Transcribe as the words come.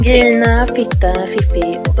Gina, fitta,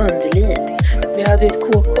 fiffi och underliv. Vi hade ett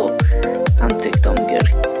KK. Han tyckte om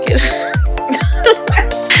gurkor.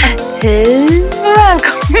 Hej och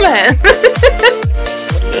välkommen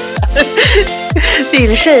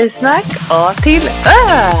till Tjejsnack A till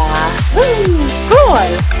Ö.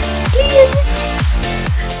 Skål!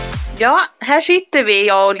 Ja, här sitter vi,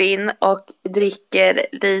 jag och Linn, och dricker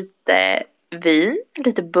lite vin,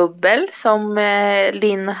 lite bubbel som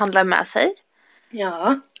Linn handlar med sig.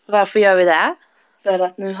 Ja, Varför gör vi det? för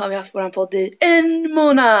att nu har vi haft våran podd i 1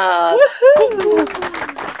 månad. Woho!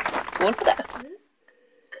 Skål på det.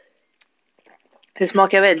 Det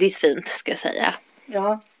smakar väldigt fint, ska jag säga.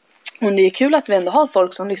 Ja, och det är kul att vi ändå har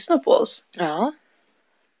folk som lyssnar på oss. Ja.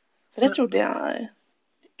 För det trodde jag.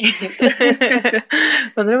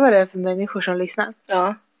 Undrar vad det är för människor som lyssnar.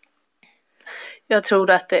 Ja, Jag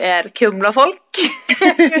tror att det är Kumla-folk.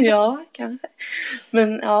 ja, kanske.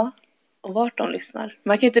 Men ja, och vart de lyssnar.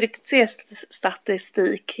 Man kan inte riktigt se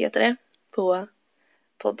statistik, heter det, på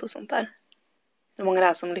podd och sånt där. Hur många det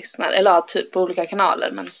är som lyssnar. Eller ja, typ på olika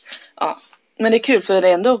kanaler. Men ja, men det är kul för det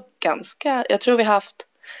är ändå ganska. Jag tror vi har haft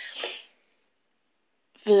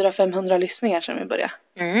 400-500 lyssningar sedan vi började.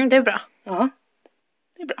 Det är bra. Ja,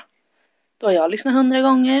 det är bra. Då har jag lyssnat 100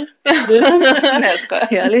 gånger. Du? Nej, jag skojar.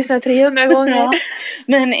 Jag har lyssnat 300 gånger. Ja.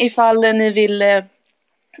 Men ifall ni vill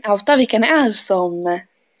outa vilka ni är som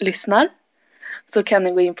lyssnar, så kan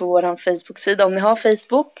ni gå in på våran Facebook-sida om ni har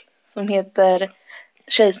Facebook, som heter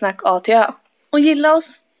Tjejsnack A till Ö, och gilla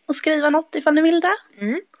oss och skriva något ifall ni vill det.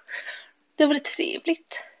 Det vore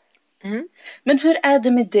trevligt. Men hur är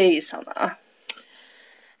det med dig, Sanna?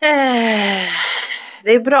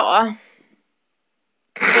 Det är bra.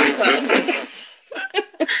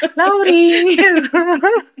 Lauri!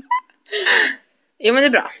 Jo, men det är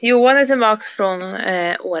bra. Johan är tillbaka från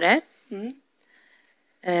Åre.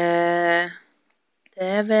 Det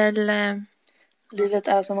är väl... Livet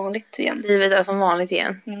är som vanligt igen. Livet är som vanligt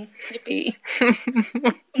igen. Yippie.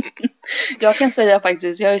 Jag kan säga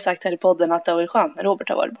faktiskt, jag har ju sagt här i podden att det har varit skönt när Robert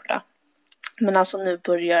har varit borta. Men alltså nu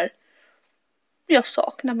börjar jag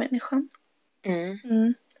sakna människan.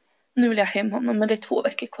 Nu vill jag hem honom, men det är 2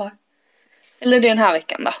 veckor kvar. Eller det är den här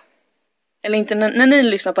veckan då. Eller inte, när ni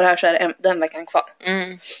lyssnar på det här så är det den veckan kvar.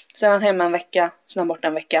 Sen är han hemma en vecka, sen är han borta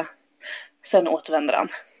en vecka. Sen återvänder han.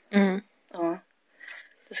 Ja.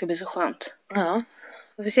 Det ska bli så skönt. Ja,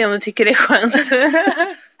 vi får se om du tycker det är skönt.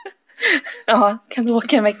 Ja, kan du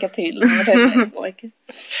åka en vecka till? Det är 2 veckor.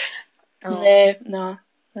 Nej,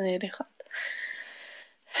 det är skönt.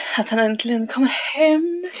 Att han äntligen kommer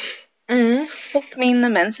hem. Och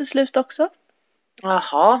min mens är slut också.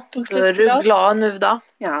 Jaha, då är du glad nu då?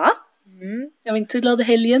 Ja. Jag var inte glad i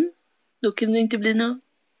helgen. Då kunde det inte bli något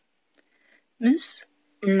mus.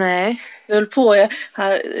 Nej. Jag höll på, jag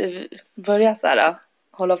började så här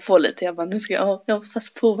hålla på lite. Jag bara, nu ska jag måste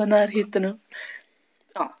passa på vad närheten och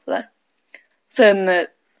ja, sådär. Sen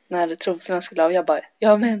när trosorna skulle av, jag bara, jag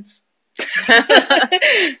har mens.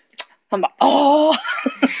 Han bara, åh!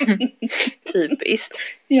 Typiskt.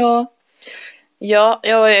 Ja. Ja,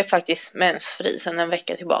 jag är faktiskt mensfri sedan en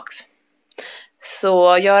vecka tillbaks.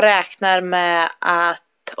 Så jag räknar med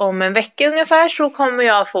att om en vecka ungefär så kommer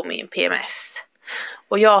jag få min PMS.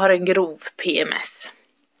 Och jag har en grov PMS.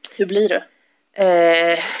 Hur blir det?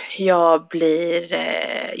 Jag blir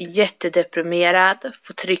jättedeprimerad,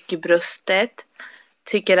 får tryck i bröstet,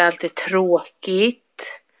 tycker allt är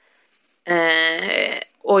tråkigt.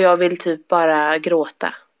 Och jag vill typ bara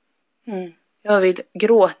gråta. Jag vill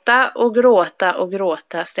gråta och gråta och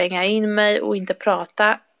gråta, stänga in mig och inte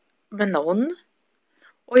prata med någon.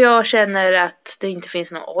 Och jag känner att det inte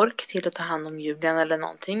finns någon ork till att ta hand om Julian eller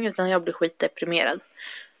någonting, utan jag blir skitdeprimerad.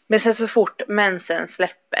 Men sen så fort mensen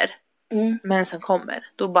släpper, mensen kommer,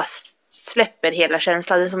 då bara släpper hela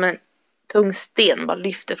känslan. Det är som en tung sten bara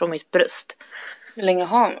lyfter från mitt bröst. Hur länge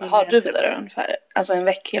har du det där ungefär? Alltså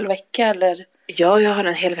en hel vecka eller? Ja, jag har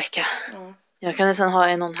en hel vecka. Jag kan nästan ha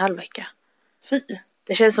 1,5 vecka. Fy.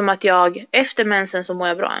 Det känns som att jag, efter mensen så mår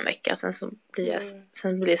jag bra en vecka. Sen så blir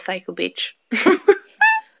jag psycho bitch.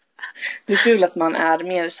 Det är kul att man är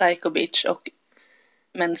mer psycho bitch och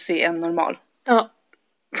mensig än normal. Ja.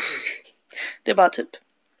 Det är bara typ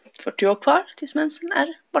 40 år kvar tills mensen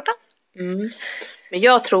är borta. Men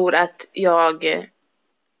jag tror att jag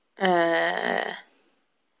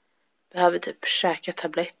behöver typ käka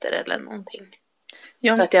tabletter eller någonting.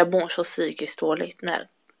 Ja. För att jag mår så psykiskt dåligt när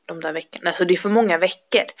de där veckorna. Alltså det är för många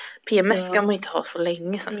veckor. PMS ska man inte ha så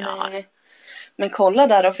länge som jag har. Men kolla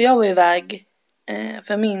där då, för jag var iväg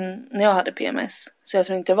när jag hade PMS. Så jag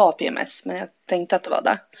tror inte det var PMS, men jag tänkte att det var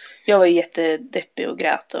det. Jag var jättedeppig och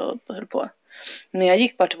grät och höll på. Men jag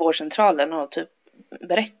gick bara till vårdcentralen och typ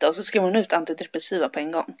berätta och så skriver hon ut antidepressiva på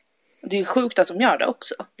en gång. Det är ju sjukt att de gör det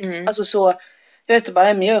också. Alltså så, jag vet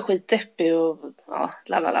bara, men jag är skitdeppig och ja,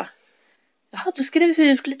 lalala. Jaha, då skriver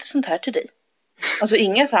vi ut lite sånt här till dig. Alltså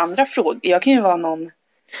inga så andra frågor. Jag kan ju vara någon,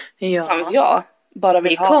 fan vet jag, bara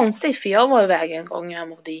vill ha. Det är konstigt för jag var iväg en gång och jag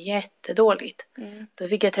mådde jättedåligt. Då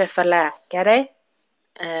fick jag träffa läkare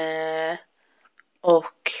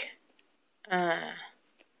och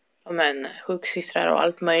sjuksystrar och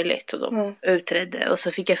allt möjligt och de utredde och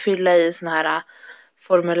så fick jag fylla i såna här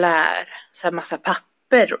formulär, så här massa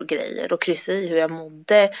papper och grejer och kryssa i hur jag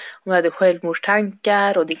mådde, om jag hade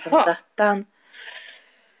självmordstankar och ditt och dattan.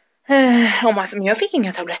 Men jag fick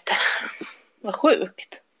inga tabletter. Vad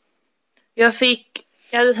sjukt. Jag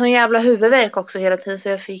hade sån jävla huvudvärk också hela tiden så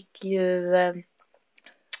jag fick ju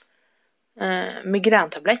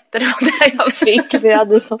migräntabletter. Det var det jag fick för jag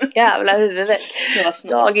hade sån jävla huvudvärk. Det var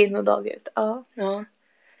snart. Dag in och dag ut. Ja.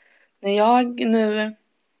 När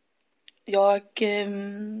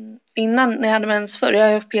innan när jag hade mens förr, jag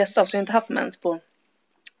har haft p-stav så jag har inte haft mens på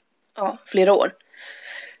flera år.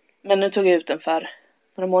 Men nu tog jag ut den för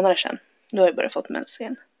några månader sedan. Då har jag börjat fått mens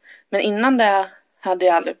igen. Men innan det hade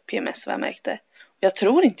jag aldrig PMS vad jag märkte. Jag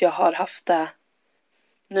tror inte jag har haft det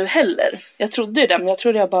nu heller. Jag trodde ju det, men jag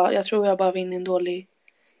tror jag bara var inne i en dålig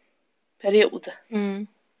period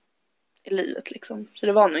i livet liksom. Så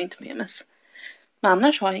det var nog inte PMS. Men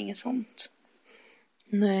annars har jag inget sånt.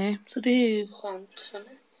 Nej. Så det är ju skönt för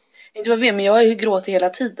mig. Inte vad jag vet, men jag har ju gråtit hela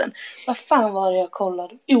tiden. Vad fan var det jag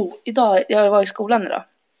kollade? Jo, jag var i skolan idag.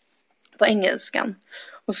 På engelskan.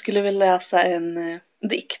 Och skulle vi läsa en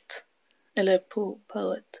dikt. Eller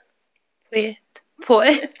poet.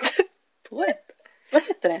 Poet. Vad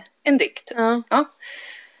heter det? En dikt. Ja.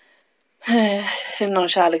 Någon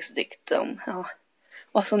kärleksdikt om,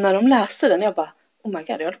 Och så när de läser den, jag bara, oh my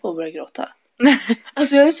god, jag håller på att börja gråta.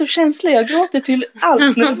 Alltså jag är så känslig, jag gråter till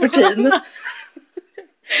allt nu för tiden.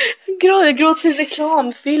 Jag gråter till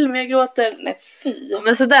reklamfilm, nej fy.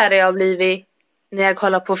 Men så där har jag blivit när jag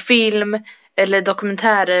kollar på film eller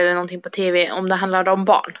dokumentärer eller någonting på tv om det handlar om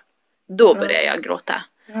barn. Då börjar jag gråta.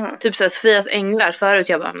 Typ så här, Sofias änglar förut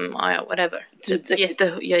jag bara whatever. Typ, jag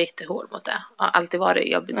är jättehård mot det. Har alltid varit.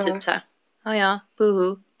 Jag blir typ så här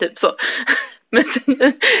buhu, typ så. Men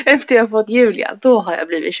sen, efter jag fått Julia, då har jag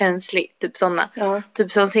blivit känslig. Typ sådana.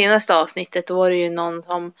 Typ som senaste avsnittet, då var det ju någon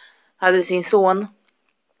som hade sin son.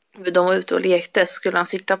 De var ute och lekte, så skulle han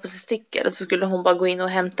cykla på sin cykel. Och så skulle hon bara gå in och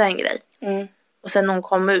hämta en grej. Och sen när hon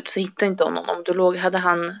kom ut så hittade inte hon honom. Då hade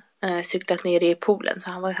han cyklat ner i poolen. Så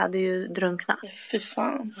han hade ju drunknat. Fy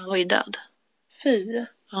fan. Han var ju död. Fy.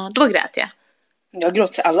 Ja, då grät jag. Jag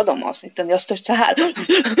gråter till alla de avsnitten. Jag stört så här.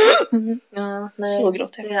 Ja, nej. Så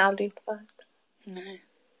gråter jag. Det har jag aldrig gjort förut. Nej.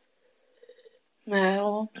 Men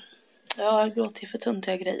jag gråter för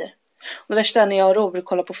tuntiga grejer. Och det värsta är när jag och Robert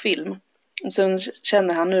kollar på film. Och sen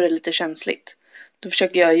känner han nu är det lite känsligt. Då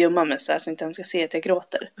försöker jag gömma mig så att inte han ska se att jag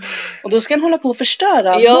gråter. Och då ska han hålla på och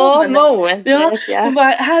förstöra. Och bara,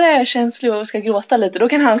 här är jag känslig och ska gråta lite. Då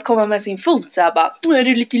kan han komma med sin fot så här bara, är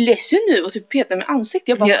du lite ledsen nu? Och så petar med ansiktet.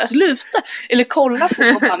 Jag bara, sluta. Eller kolla på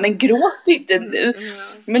och bara, men gråt inte nu.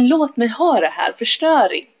 Men låt mig ha det här,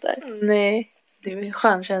 förstör inte. Nej, det är en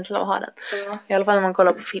skön känsla att ha den. I alla fall när man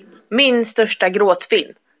kollar på film. Min största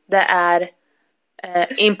gråtfilm, det är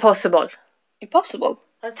Impossible. Impossible? Har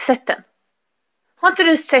du inte sett den? Har inte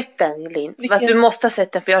du sett den, Linn? Fast du måste ha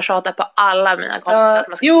sett den för jag tjatar på alla mina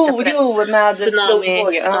kompisar. Jo, med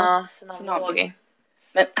Tsunami. Tsunami.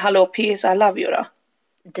 Men hallå, PS I love you då?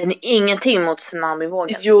 Den är ingenting mot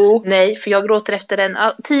tsunamivågen. Jo. Nej, för jag gråter efter den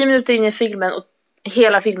 10 minuter in i filmen och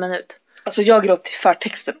hela filmen ut. Alltså jag gråter till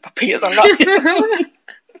förtexten på PS I love you.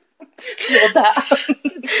 Slå där.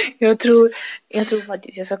 Jag tror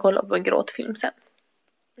faktiskt jag ska kolla på en gråtfilm sen.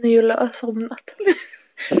 När Julia har somnat.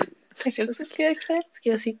 Kanske också ska jag ikväll. Ska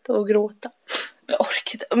jag sitta och gråta? Jag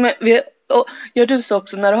orkar inte. Men gör du så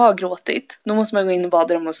också när du har gråtit? Då måste man gå in i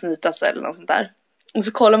badrummet och snyta sig eller något sånt där. Och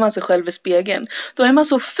så kollar man sig själv i spegeln. Då är man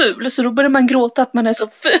så ful så då börjar man gråta att man är så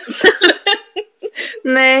ful.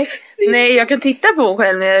 Nej, jag kan titta på mig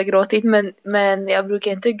själv när jag har gråtit men jag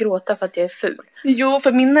brukar inte gråta för att jag är ful. Jo,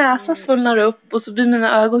 för min näsa svullnar upp och så blir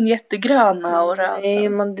mina ögon jättegröna och röda.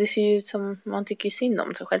 Nej, det ser ju ut som man tycker synd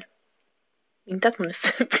om sig själv. Inte att man är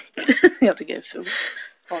ful. Jag tycker jag är ful.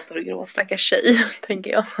 Hatar att gråta. Stackars tjej,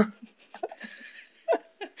 tänker jag.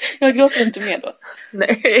 Jag gråter inte mer då.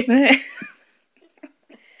 Nej.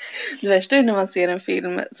 Det värsta är när man ser en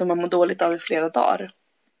film som man mår dåligt av i flera dagar.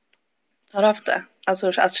 Har du haft det?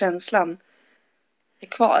 Alltså att känslan är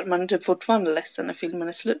kvar. Man är typ fortfarande ledsen när filmen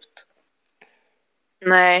är slut.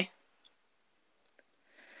 Nej.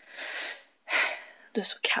 Du är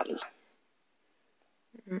så kall.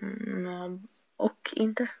 Och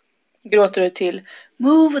inte. Gråter du till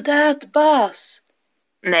Move that bus?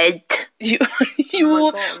 Nej.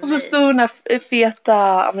 Jo. Och så står den här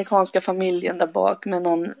feta amerikanska familjen där bak med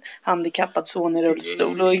någon handikappad son i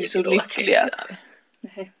rullstol och är så lyckliga.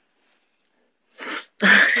 Nej.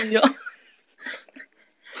 Ja.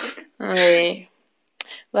 Nej.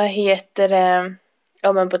 Vad heter det?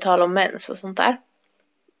 Ja, men på tal om mens och sånt där.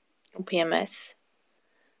 Och PMS.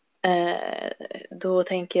 Då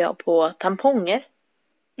tänker jag på tamponger.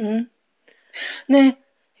 Nej.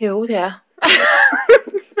 Jo, det är.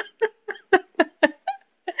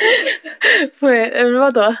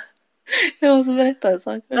 Vadå? Jag måste berätta en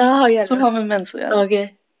sak. Som har med mens att göra.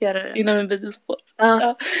 Okej, gör det. Innan vi byter spår.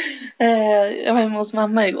 Ja. Jag var hemma hos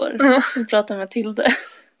mamma igår. Och pratade med Tilde.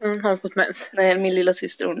 Har fått mens? Nej, min lilla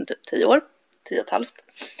syster, hon är typ 10 år. 10,5.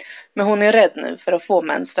 Men hon är rädd nu för att få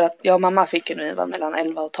mens. För att jag och mamma fick ju nu var mellan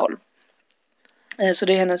 11 och 12. Så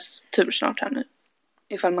det är hennes tur snart här nu.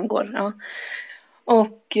 Ifall man går. Ja.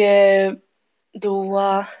 Och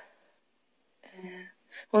då...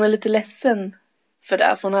 hon är lite ledsen för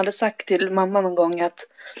det. För hon hade sagt till mamma någon gång att...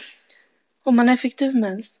 när fick du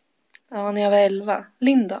mens? Ja, när jag var 11.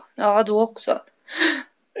 Linda? Ja, då också.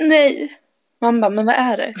 Nej. Mamma, men vad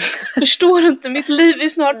är det? Förstår du inte? Mitt liv är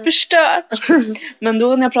snart förstört. Men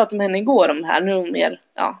då när jag pratade med henne igår om det här, nu är hon mer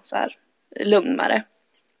så här, lugn med det.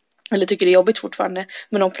 Eller tycker det är jobbigt fortfarande.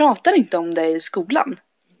 Men de pratar inte om det i skolan.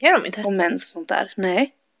 Gör de inte? Om mens och sånt där.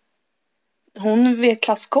 Nej. Hon vet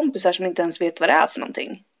klasskompisar som inte ens vet vad det är för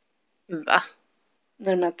någonting. Va?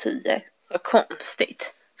 När de är 10. Vad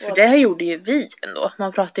konstigt. För det här gjorde ju vi ändå.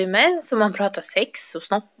 Man pratar ju mens och man pratar sex och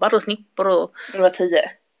snoppar och snippor och... När du var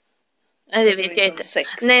 10? Nej, det vet jag inte. 6.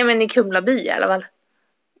 Nej, men i Kumla by i alla fall.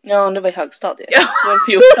 Ja, det var i högstadiet. Ja. Det var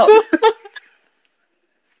 14.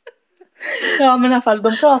 Ja, men i alla fall,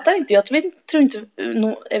 de pratar inte. Jag tror inte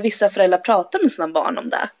vissa föräldrar pratar med sina barn om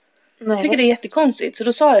det. Nej. Jag tycker det är jättekonstigt. Så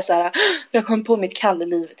då sa jag så här, jag kom på mitt kall i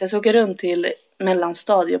livet. Jag ska åka runt till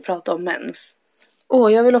mellanstadiet och prata om mens.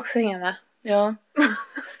 Jag vill också hänga med. Ja.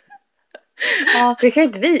 Ja. Det kan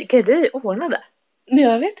inte vi. Kan du ordna det?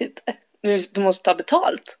 Jag vet inte. Du måste ta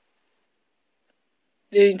betalt.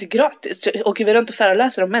 Det är ju inte gratis. Åker vi runt och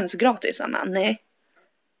föreläser om mens gratis, Anna? Nej.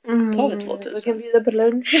 Ta det 2000. Vi kan bjuda på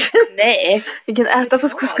lunch. Nej. Vi kan äta på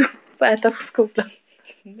skolan.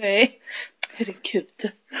 Nej.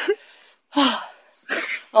 Herregud.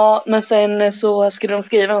 Ja, men sen så skulle de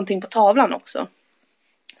skriva någonting på tavlan också.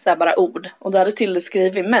 Så här bara ord. Och då hade Tilde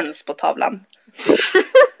skrivit mens på tavlan.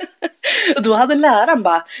 Och då hade läraren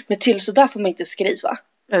bara, men till så där får man inte skriva.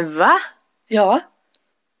 Men va? Ja.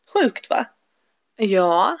 Sjukt va?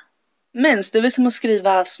 Ja. Mens, det är väl som att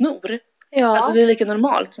skriva snor. Ja. Alltså det är lika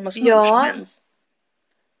normalt som att snor som mens.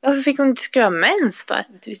 Varför fick hon inte skriva mens för?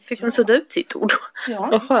 Fick hon sudda ut sitt ord? Ja.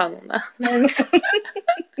 Vad skön hon är.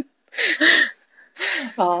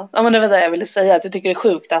 Ja, men det var det jag ville säga. Att jag tycker det är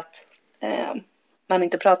sjukt att man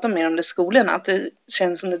inte pratar mer om det i skolorna. Att det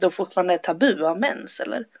känns som det då fortfarande är tabu av mens,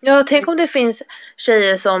 eller? Ja, tänk om det finns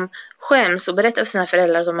tjejer som skäms och berättar för sina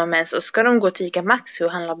föräldrar att de har mens. Och ska de gå till ICA Maxi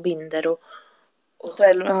och handla binder och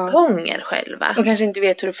tamponger själva. De kanske inte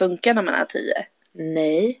vet hur det funkar när man är 10.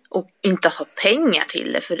 Nej, och inte ha pengar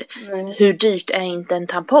till det. För hur dyrt är inte en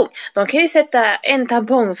tampong? De kan ju sätta en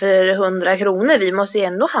tampong för 100 kronor. Vi måste ju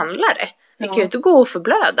ändå handla det. Vi kan ju inte gå och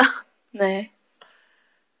förblöda. Nej.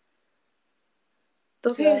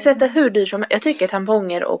 De kan ju sätta hur dyrt som... Jag tycker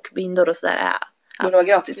tamponger och bindor och sådär är... Borde vara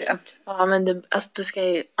gratis, ja. Ja, men det ska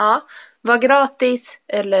ju... Ja, vara gratis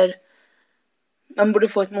eller... Man borde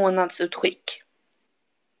få ett månadsutskick.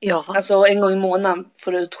 Ja. Alltså en gång i månaden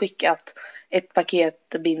får du utskickat ett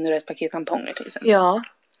paket bindor och ett paket tamponger till exempel. Ja.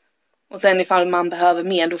 Och sen ifall man behöver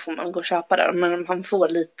mer då får man gå och köpa det. Men man får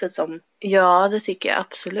lite som... Ja, det tycker jag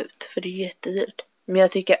absolut. För det är jättedyrt. Men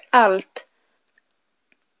jag tycker allt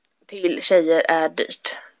till tjejer är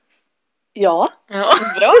dyrt. Ja.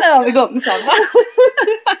 Bra övergång, Sanna.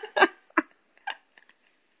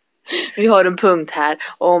 Vi har en punkt här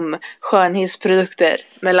om skönhetsprodukter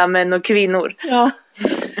mellan män och kvinnor. Ja,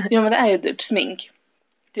 men det är ju dyrt. Smink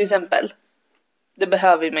till exempel. Det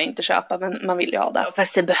behöver man inte köpa, men man vill ju ha det. Ja,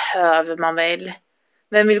 fast det behöver man väl.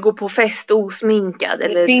 Vem vill gå på fest osminkad? Det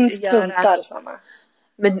eller finns tuntar, Sanna.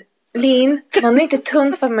 Men Linn, man är inte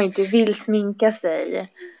tunt för att man inte vill sminka sig.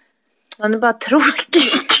 Man är bara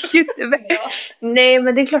tråkig. Ja. Nej,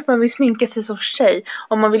 men det är klart man vill sminka sig som tjej.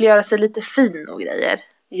 Om man vill göra sig lite fin och grejer.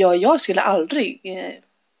 Ja, jag skulle aldrig...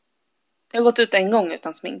 Jag har gått ut en gång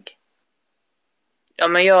utan smink. Ja,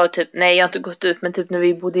 men jag har inte gått ut. Men typ när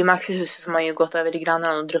vi bodde i Maxihuset så har man ju gått över till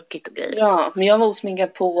grannen och druckit och grejer. Ja, men jag var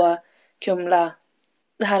osminkad på Kumla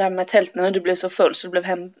det här med tälten när du blev så full så du blev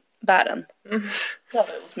hembären. Där var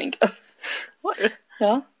jag osminkad. Var du?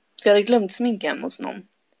 Ja, för jag hade glömt sminka hemma hos någon.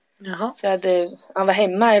 Jaha. Så han var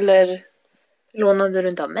hemma eller... Lånade du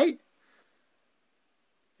inte av mig?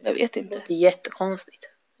 Jag vet inte. Det är jättekonstigt.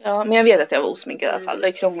 Ja, men jag vet att jag var osminkad i alla fall.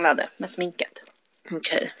 Det krånglade med sminket.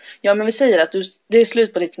 Okej. Ja, men vi säger att det är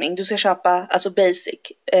slut på ditt smink. Du ska köpa, alltså basic.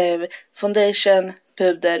 Foundation,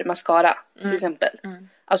 puder, mascara till exempel.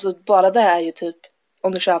 Alltså bara det är ju typ,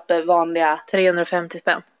 om du köper vanliga... 350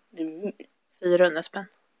 spänn. 400 spänn.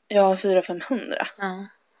 Ja, 400-500. Ja.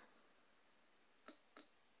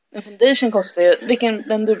 En foundation kostar ju,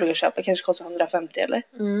 den du brukar köpa kanske kostar 150 eller?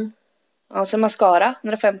 Ja, sen mascara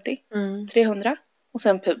 150, 300 och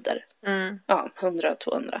sen puder. Ja,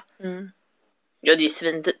 100-200. Ja, det är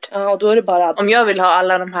svindyrt. Ja, och då är det bara... Om jag vill ha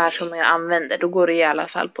alla de här som jag använder, då går det i alla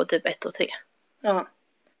fall på typ 1 och 3. Ja.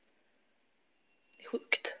 Det är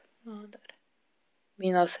sjukt. Ja, där.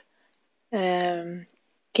 Mina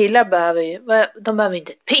killar behöver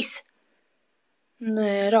inte ett piss.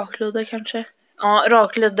 Nej, rakludder kanske. Ja,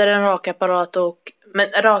 rakludder, en rakapparat men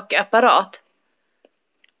rakapparat,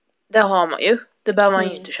 det har man ju. Det behöver man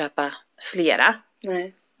ju inte köpa flera.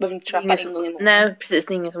 Nej, behöver inte köpa en gång i månaden. Nej, precis,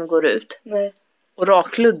 det är ingen som går ut. Nej. Och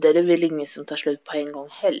rakludder, det är väl ingen som tar slut på en gång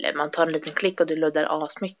heller. Man tar en liten klick och det luddar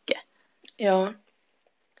asmycket. Ja.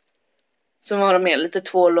 Så har de med lite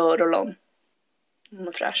tvål och roll-on. De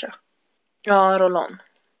är fräscha. Ja, roll-on.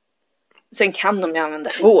 Sen kan de ju använda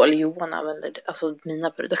tvål. Johan använder alltså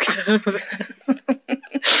mina produkter.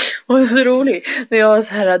 Och det är så roligt. När jag har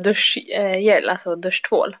så här duschgel, alltså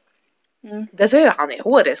duschtvål. Det så gör han i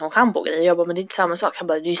håret som shampoo och grejer. Jag bara, men det är inte samma sak. Han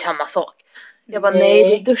bara, det är ju samma sak. Jag bara, nej,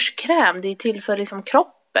 det är duschkräm. Det är till för liksom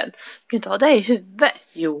kroppen. Du kan inte ha det i huvudet.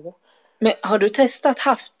 Jo. Men har du testat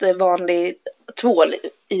haft vanlig tvål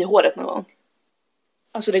i håret någon gång?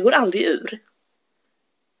 Alltså det går aldrig ur.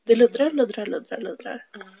 Det luddrar.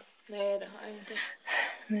 Nej, det har jag inte.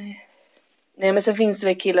 Nej, men sen finns det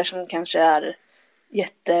väl killar som kanske är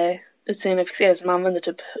jätteutseendefixerade som använder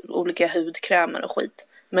typ olika hudkrämer och skit.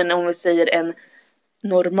 Men om vi säger en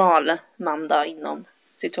normal man då inom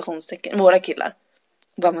situationstecken. Våra killar.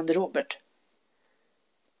 Vad använder Robert?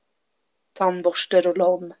 Tandborste,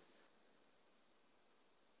 roll-on.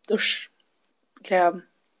 Duschkräm.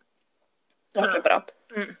 Rakapparat.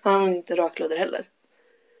 Han använder inte rakludder heller.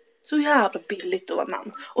 Så jävla billigt att vara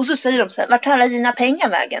man. Och så säger de så här, vart tar alla dina pengar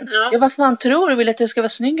vägen? Ja, vad fan tror du? Vill att jag ska vara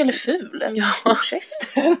snygg eller ful? Ja.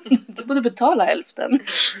 Käften. Du borde betala hälften.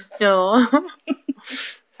 Ja,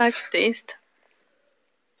 faktiskt.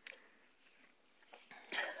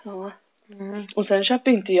 Ja. Och sen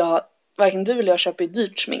köper inte jag, varken du eller jag köper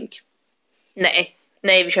dyrt smink. Nej,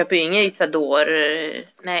 vi köper ju inga Isador.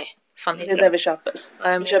 Nej, fan det är det vi köper.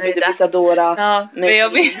 Vi köper inte Isadora. Ja, men jag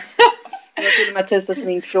vet. Jag har till och med testat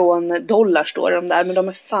smink från Dollar står de där. Men de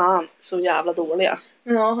är fan så jävla dåliga.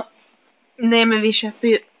 Ja. Nej, men vi köper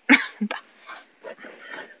ju... Vänta.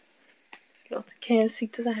 Förlåt, kan jag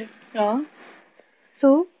sitta där? Ja.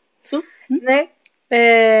 Så. Nej.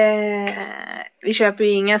 Vi köper ju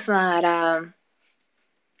inga såna här...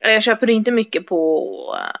 Jag köper inte mycket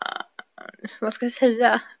på... vad ska jag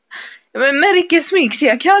säga? Men märkesmink, så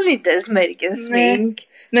jag kan inte ens märkesmink.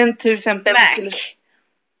 Men till exempel...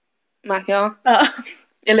 Mac, ja.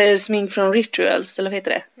 Eller smink från Rituals, eller vad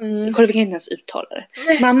heter det? Kolla, vi kan inte ens uttala det.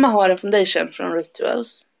 Mamma har en foundation från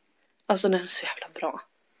Rituals. Alltså den är så jävla bra.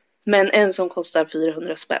 Men en som kostar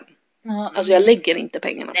 400 spänn. Alltså jag lägger inte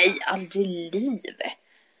pengarna. Nej, aldrig i livet.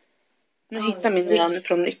 Nu hittar min nya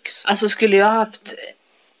från Nyx. Alltså skulle jag haft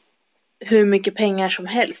hur mycket pengar som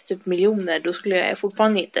helst, typ miljoner, då skulle jag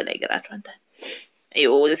fortfarande inte lägga det, tror jag inte.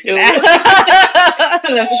 Jo, det skulle jag.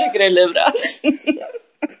 Jag försöker dig lura.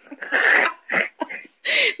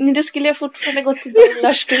 Nej, då skulle jag fortfarande gå till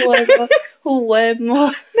Dollarstore och H&M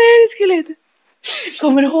och... Nej, det skulle jag inte.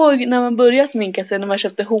 Kommer du ihåg när man började sminka sig när man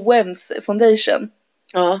köpte H&M's foundation?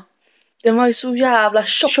 Ja. Den var ju så jävla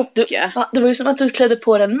tjock. Ja, det var ju som att du klädde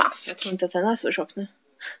på en mask. Jag tror inte att den är så tjock nu.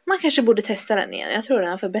 Man kanske borde testa den igen. Jag tror den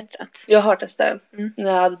har förbättrats. Jag har testat den.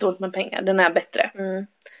 Jag hade dåligt med pengar. Den är bättre.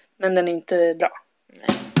 Men den är inte bra. Nej.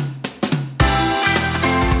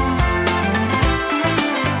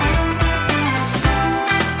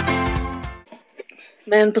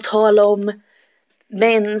 Men på tal om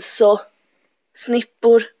mens och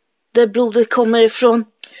snippor där blodet kommer ifrån.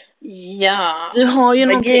 Ja. Du har ju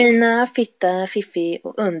vagina, fitta, fiffi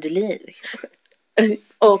och underliv.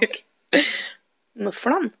 Och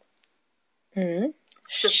mufflan.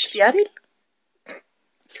 Köttfjäril.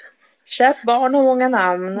 Kärt barn har många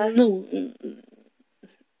namn.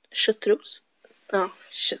 Köttros. Ja.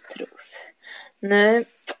 Köttros. Nej,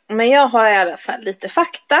 men jag har i alla fall lite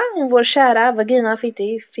fakta om vår kära vagina,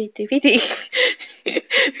 fitti.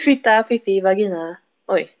 Fitta, fiffi, vagina.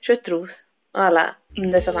 Oj, köttros och alla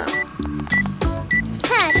dessa namn.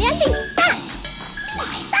 Härliga lista!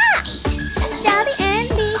 Lista! Där har vi en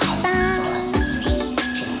lista!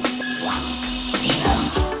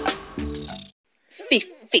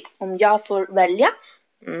 Fiffi, om jag får välja.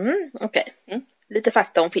 Okej. Lite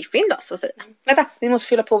fakta om fiffin då, så att säga. Vänta, vi måste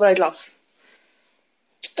fylla på våra glas.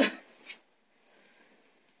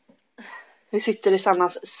 Vi sitter i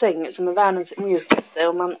Sannas säng som är världens mjukaste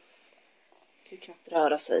och man kan knappt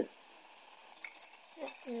röra sig.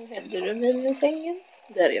 Häller du vin i sängen?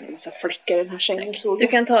 Där är en massa fläckar i den här sängen. Du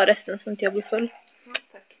kan ta resten så inte jag blir full.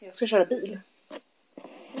 Tack, jag ska köra bil.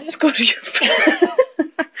 Det ska du ju.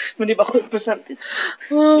 Men det är bara 7%. Det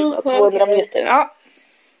är bara 200 meter. Ja.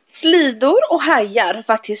 Slidor och hajar har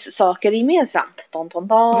faktiskt saker gemensamt.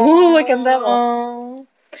 Vad kan det vara?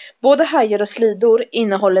 Både hajar och slidor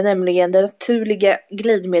innehåller nämligen det naturliga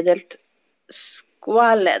glidmedlet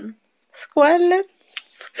skvallen. Skvallen?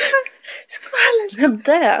 Skvallen?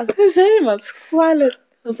 Det? Hur säger man? Skvallen?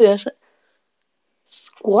 Vad säger jag?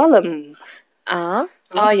 Skålen. Ja.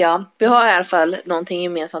 Vi har i alla fall någonting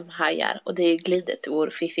gemensamt med hajar. Och det är glidet ur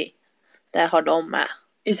Fifi. Där har de med.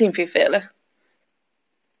 I sin fiffi eller?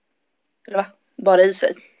 Eller va? Bara i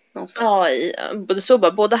sig? Någonstans.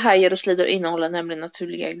 Ja, både hajar och slidor innehåller nämligen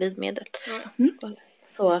naturliga glidmedel.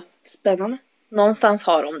 Så Spännande. någonstans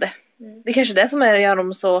har de det. Det är kanske det som gör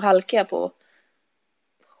dem så halkiga på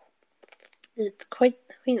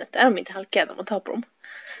skinnet. Är de inte halkiga när man tar på dem?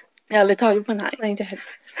 Jag har aldrig tagit på en haj. Nej, inte heller.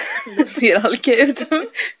 De ser halkiga ut.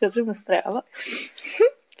 Jag tror man strävar.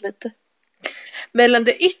 Lite. Mellan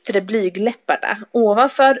de yttre blygläpparna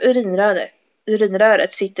ovanför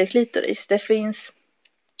urinröret sitter klitoris.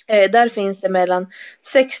 Där finns det mellan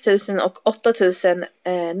 6000 och 8000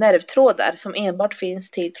 nervtrådar som enbart finns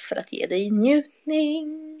till för att ge dig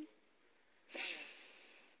njutning.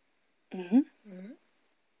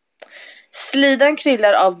 Slidan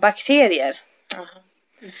kryllar av bakterier.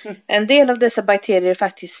 En del av dessa bakterier är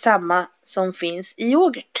faktiskt samma som finns i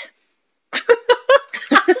yoghurt.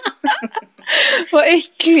 Vad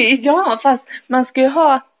äckligt. Ja, fast man ska ju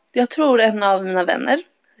ha... Jag tror en av mina vänner,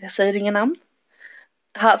 jag säger ingen namn,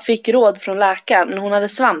 fick råd från läkaren när hon hade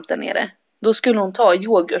svamp där nere. Då skulle hon ta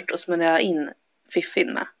yoghurt och smörja in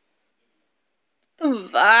fiffin med.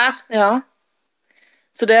 Va? Ja.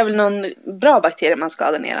 Så det är väl någon bra bakterie man ska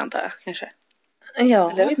ha där nere, antar jag, kanske.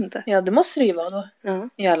 Ja. Eller jag vet inte. Ja, det måste det ju vara då. Ja.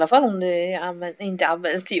 I alla fall om det inte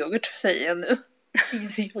används till yoghurt, säger jag nu.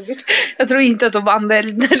 Yoghurt. Jag tror inte att de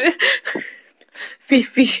använder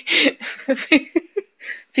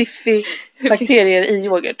Fiffi bakterier i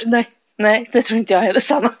yoghurt. Nej, det tror inte jag heller,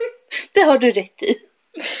 Sanna. Det har du rätt i.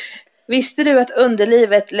 Visste du att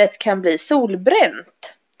underlivet lätt kan bli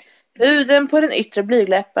solbränt? Huden på den yttre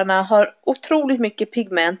blygläpparna har otroligt mycket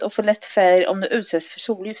pigment och får lätt färg om det utsätts för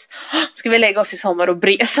solljus. Ska vi lägga oss i sommar och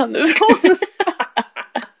bresa nu?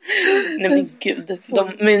 Nej men gud,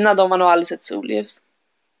 de har nog aldrig sett solljus.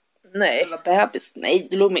 Nej. Det var bebis. Nej,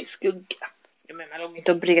 det låg mig i skugga. Ja, men man låg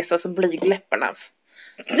inte och bresa så blygläpparna.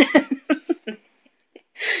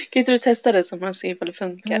 Kan inte du testa det så man ser ifall det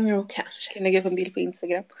funkar? Jo, kanske. Kan lägga upp en bild på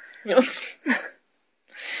Instagram. Jo.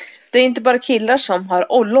 Det är inte bara killar som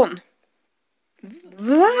har ollon.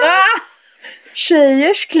 Va?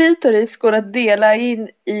 Tjejers klitoris går att dela in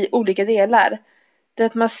i olika delar.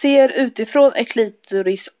 Det man ser utifrån är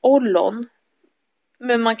klitorisollon.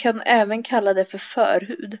 Men man kan även kalla det för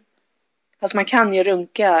förhud. Fast man kan ju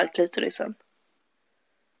runka klitorisen.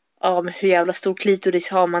 Ja, men hur jävla stor klitoris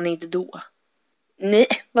har man inte då? Nej,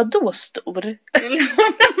 vadå stor?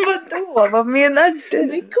 Vadå? Vad menar du?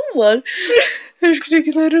 Det går. Hur ska du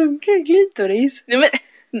kunna runka en klitoris? Nej,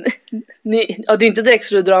 men, ja, det är inte direkt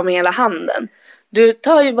så du drar med hela handen. Du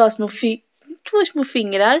tar ju bara två små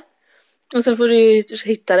fingrar. Och sen får du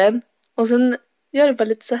hitta den. Och sen gör du bara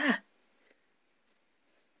lite så här.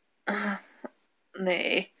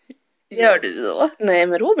 Nej. Gör du då? Nej,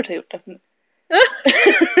 men Robert har gjort det.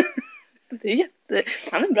 Det är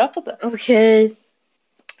han är bra på det. Okej.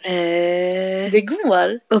 Det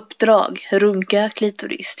går. Uppdrag. Runka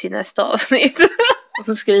klitoris till nästa avsnitt. Och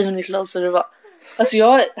så skriver ni till oss hur det var.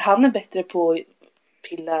 Alltså han är bättre på att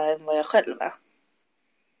pilla än vad jag själv är.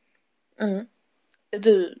 Mm.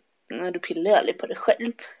 När du pillar aldrig på dig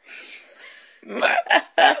själv.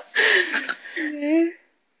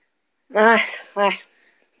 Nej.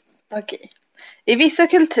 Okej. I vissa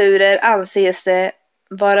kulturer anses det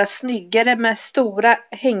vara snyggare med stora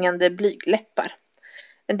hängande blygläppar.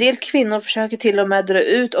 En del kvinnor försöker till och med dra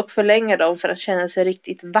ut och förlänga dem för att känna sig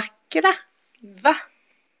riktigt vackra. Va?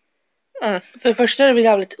 För det första är det väl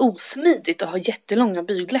jävligt osmidigt att ha jättelånga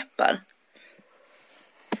bygläppar.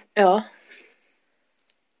 Ja.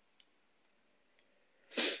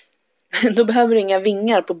 Då behöver du inga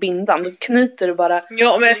vingar på bindan. Då knyter du bara.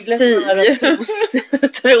 Ja men fy.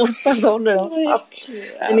 Trosan så håller de fast.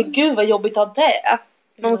 Men gud vad jobbigt att ha det.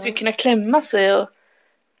 Man måste ju kunna klämma sig och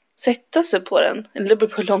sätta sig på den. Eller det beror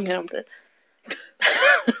på hur långa de blir.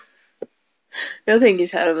 Jag tänker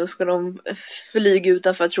så här, ska de flyga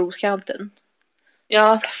utanför troskanten?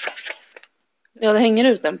 Ja. Ja, det hänger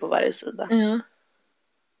ut den på varje sida. Ja.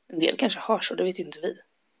 En del kanske har så, det vet ju inte vi.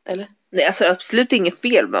 Eller? Nej, alltså absolut inget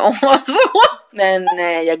fel med att ha så. Men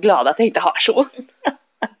jag är glad att jag inte har så.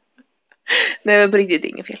 Nej, men på riktigt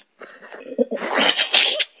inget fel.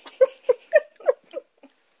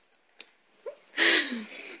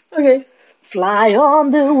 Okej. Fly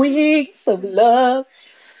on the wings of love.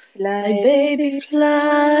 Fly baby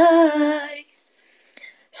fly.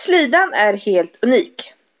 Slidan är helt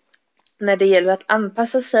unik när det gäller att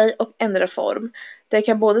anpassa sig och ändra form. Det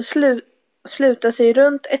kan både sluta sig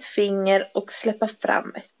runt ett finger och släppa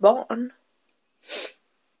fram ett barn.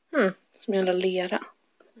 Som jävla lera.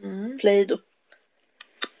 Play-Doh.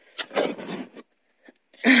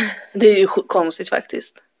 Det är ju konstigt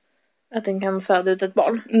faktiskt. Att den kan föda ut ett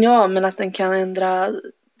barn. Ja, men att den kan ändra.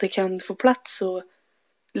 Det kan få plats så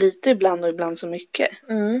lite ibland och ibland så mycket.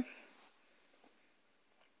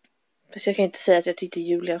 Fast jag kan inte säga att jag tyckte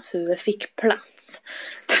Julians huvud fick plats.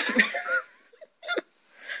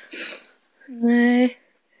 Nej.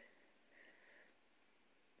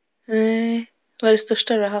 Vad är det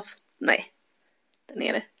största du har haft? Nej. Där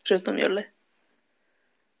nere. Förutom Julle.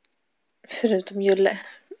 Förutom Julle.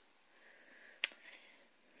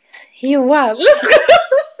 Johan.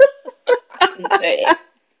 Nej.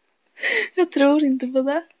 Jag tror inte på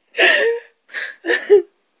det.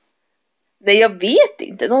 Nej, jag vet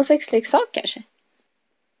inte. Någon sexleksak kanske.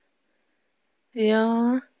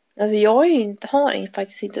 Ja. Alltså jag har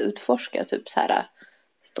faktiskt inte utforskat typ så här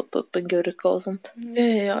stoppa upp en gurka och sånt.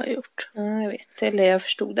 Det har jag gjort. Ja, jag vet. Eller jag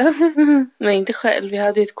förstod det. Men inte själv. Vi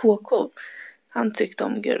hade ju ett KK. Han tyckte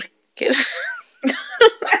om gurkor.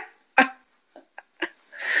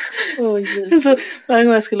 Så varje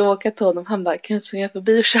gång jag skulle åka till honom, han bara, kan jag svänga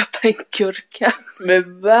förbi och köpa en gurka?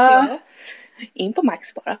 Men va? Ja. In på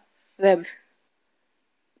Max bara. Vem?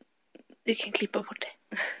 Du kan klippa bort det.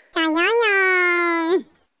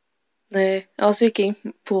 Nej, jag så gick jag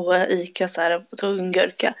in på Ica så här och tog en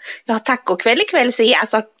gurka. Jag har tacokväll ikväll, så jag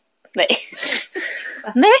sa nej.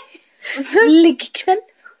 Nej, liggkväll.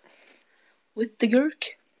 With the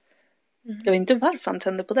gurk. Jag vet inte varför han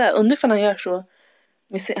tände på det. Undrar om han gör så.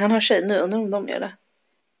 Han har tjej nu, undrar om de gör det.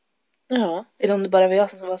 Ja. Eller om det bara var jag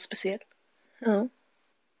som var speciell. Ja.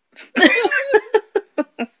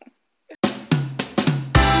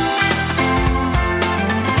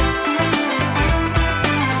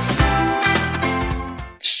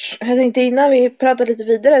 Jag tänkte innan vi pratar lite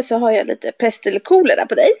vidare så har jag lite pest eller kolera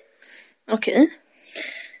på dig. Okej.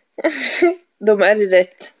 De är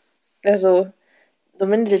rätt, alltså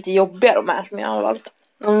de är lite jobbiga de här som jag har valt.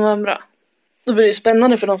 Ja, men vad bra. Då blir det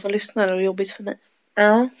spännande för de som lyssnar och jobbigt för mig.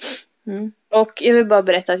 Ja. Och jag vill bara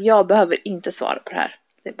berätta att jag behöver inte svara på det här.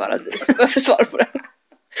 Det är bara du som behöver svara på det.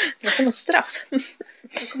 Jag får något straff.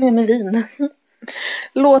 Jag kommer med vin.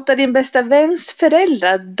 Låta din bästa väns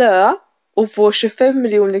föräldrar dö och få 25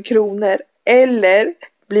 miljoner kronor. Eller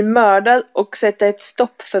bli mördad och sätta ett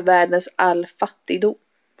stopp för världens all fattigdom.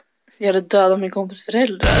 Jag hade dödat min kompis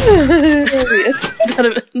föräldrar. Jag vet. Det hade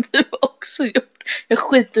väl du också gjort. Jag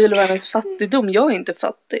skiter väl i världens fattigdom. Jag är inte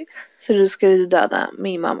fattig. Så du skulle döda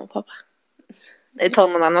min mamma och pappa? Nej, ta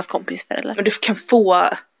någon annans kompis föräldrar. Men du kan få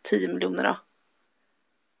 10 miljoner då.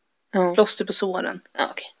 Ja. Plåster på såren. Ja,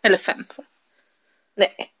 okej. Eller 5.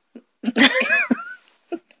 Nej.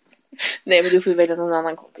 Nej, men du får ju välja någon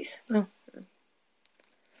annan kompis. Ja.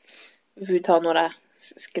 Du får ju ta några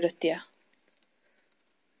skruttiga.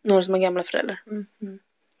 Några som har gamla föräldrar.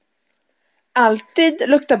 Alltid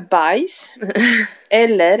lukta bajs.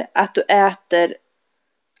 Eller att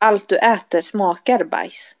allt du äter smakar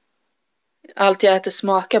bajs. Allt jag äter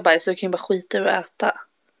smakar bajs, så jag kan ju bara skita i att äta.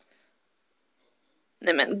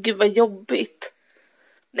 Nej men gud vad jobbigt.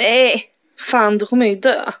 Nej, fan då kommer jag ju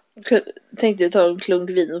dö. Tänkte du ta en klunk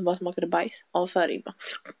vin och bara smakade bajs. Avföring bara.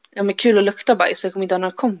 Ja men kul att lukta bajs, jag kommer inte ha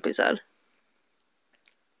några kompisar.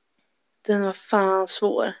 Den var fan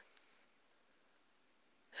svår.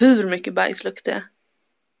 Hur mycket bajs luktar jag?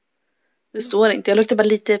 Det står inte, jag luktar bara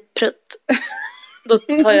lite prutt. Då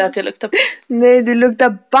tar jag att jag luktar prutt. Nej, du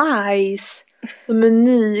luktar bajs. Som en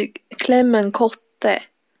ny klämmen kotte.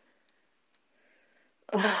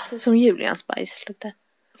 Så som Julians bajs luktar.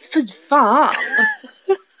 Fy fan!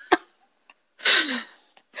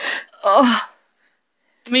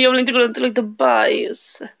 Men jag vill inte gå runt och lukta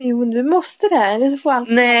bajs. Jo, men du måste det här. Eller så får allt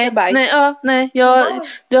Nej, bajs. nej.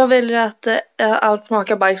 Jag väljer att allt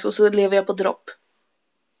smakar bajs och så lever jag på dropp.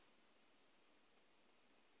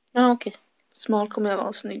 Ja, okej. Smal kommer jag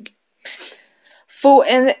vara, snygg. Få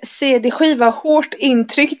en CD-skiva hårt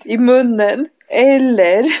intryckt i munnen.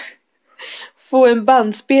 Eller få en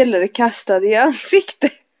bandspelare kastad i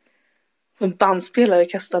ansiktet. En bandspelare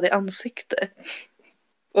kastad i ansiktet.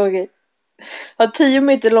 Okej. Ha 10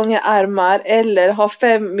 meter långa armar eller ha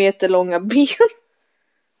 5 meter långa ben.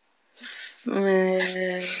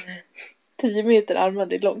 10 meter armar,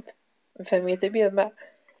 det är långt. 5 meter ben med.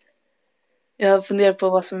 Jag funderar på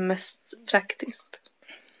vad som är mest praktiskt.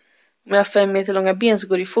 Om jag har 5 meter långa ben så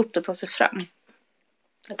går det ju fort att ta sig fram.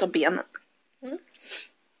 Jag tar benen.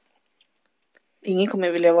 Ingen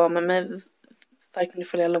kommer vilja vara med mig varken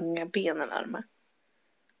ifall jag har långa ben eller armar.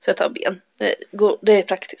 Så jag tar ben. Det är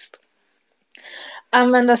praktiskt.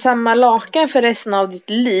 Använda samma lakan för resten av ditt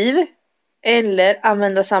liv. Eller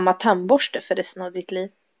använda samma tandborste för resten av ditt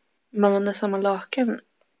liv. Man använder samma lakan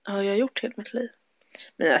har jag gjort hela mitt liv.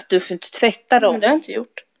 Men att du får inte tvätta dem. Men det har jag inte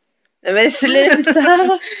gjort. Nej, men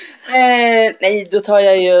sluta. Nej, då tar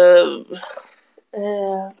jag ju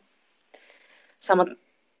samma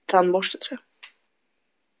tandborste tror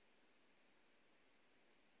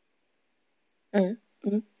jag.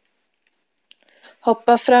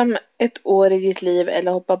 Hoppa fram ett år i ditt liv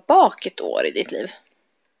eller hoppa bak ett år i ditt liv.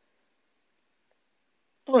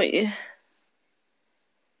 Oj.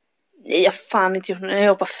 Nej, jag har fan inte gjort det. Jag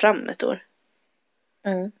hoppar fram ett år.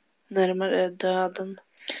 Närmare döden.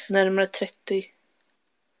 Närmare 30.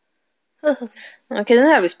 Okej, den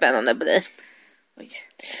här blir spännande på dig. Oj.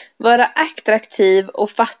 Vara attraktiv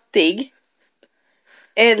och fattig.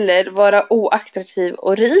 Eller vara oattraktiv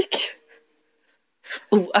och rik.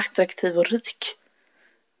 Oattraktiv och rik.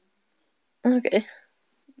 Okej.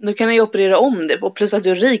 Då kan jag ju operera om det. Och plus att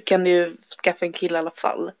du är rik kan du ju skaffa en kille i alla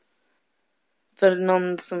fall. För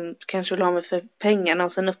någon som kanske vill ha mig för pengarna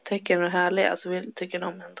och sen upptäcker den härliga så tycker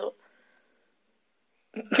de ändå.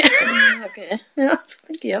 Okej. Ja, så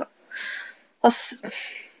tänker jag.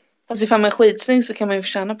 Fast ifall man är skitsnygg så kan man ju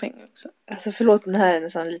tjäna pengar också. Alltså förlåt, den här är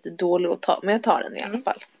nästan lite dålig att ta. Men jag tar den i alla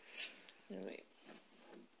fall.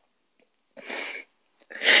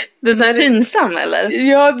 Den här är pinsam eller?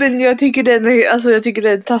 Ja, men jag tycker den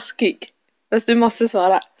är taskig. Fast du måste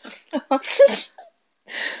svara.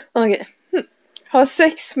 Okej. Ha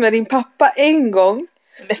sex med din pappa en gång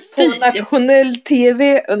på nationell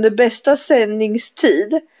tv under bästa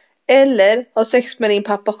sändningstid. Eller ha sex med din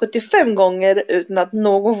pappa 75 gånger utan att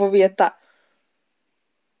någon får veta.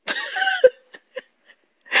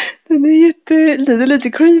 Den är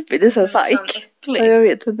lite creepy. Det är så psyk. Ja, jag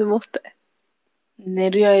vet att du måste. Nej,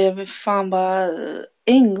 det gör jag väl fan bara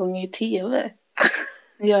en gång i tv.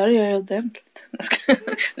 Gör jag ordentligt.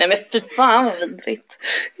 Nej men för fan vad vidrigt.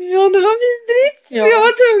 Ja, det var vidrigt. Ja. Jag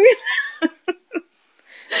var tvungen.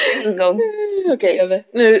 En gång. Okej.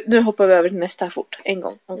 Nu hoppar vi över till nästa fort. En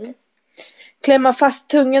gång. Okay. Klämma fast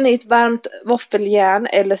tungan i ett varmt våffeljärn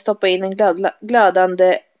eller stoppa in en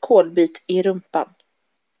glödande kolbit i rumpan.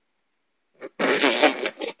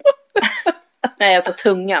 Nej, jag tar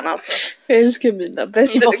tungan alltså. Jag älskar mina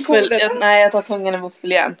bästa koler. Nej, jag tar tungan i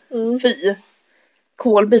våffeljärn. Fy.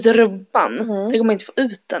 Kolbit i rumpan. Det kommer inte få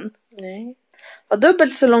ut den. Nej. Ha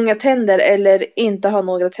dubbelt så långa tänder eller inte ha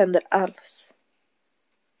några tänder alls.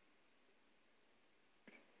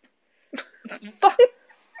 Va?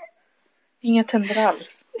 Inga tänder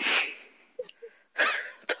alls.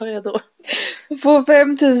 Tar jag då. Få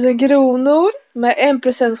 5 000 kronor med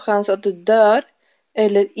 1% chans att du dör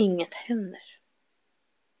eller inget händer.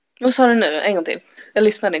 Vad sa du nu? En gång till. Jag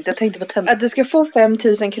lyssnade inte, jag tänkte på tänder. Att du ska få 5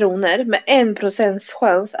 000 kronor med 1%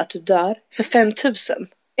 chans att du dör. För 5 000?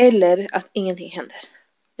 Eller att ingenting händer.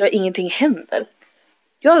 Ja, ingenting händer.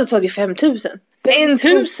 Jag hade tagit 5 000. 5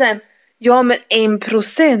 000? Ja, men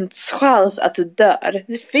 1% chans att du dör.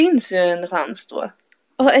 Det finns ju en chans då.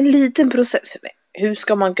 Ja, en liten procent för mig. Hur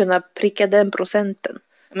ska man kunna pricka den procenten?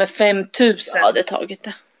 Men 5 000? Ja, det tagit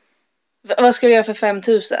det. Vad ska du göra för 5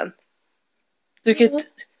 000? Du kan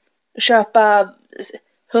köpa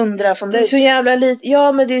 100 från dig. Det är så jävla lite.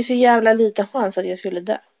 Ja, men det är så jävla liten chans att jag skulle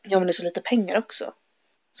dö. Ja, men det är så lite pengar också.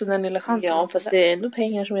 Så den lilla chansen. Ja, fast det är ändå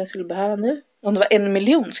pengar som jag skulle behöva nu. Om det var 1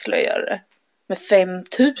 miljon skulle jag göra det. Med 5 000.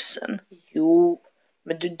 Jo,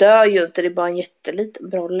 men du dör ju inte. Det är bara en jätteliten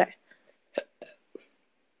brolle.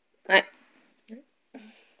 Nej.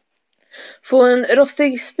 Få en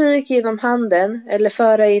rostig spik genom handen eller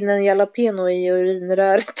föra in en jalapeno i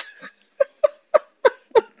urinröret.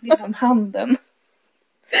 Genom handen.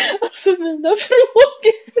 Alltså mina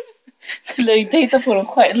frågor. Så lär inte hitta på dem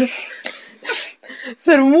själv.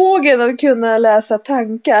 Förmågan att kunna läsa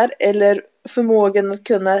tankar eller förmågan att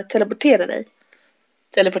kunna teleportera dig.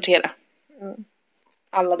 Teleportera.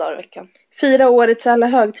 Alla dagar i veckan. Fira årets alla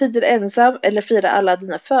högtider ensam eller fira alla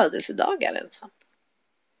dina födelsedagar ensam.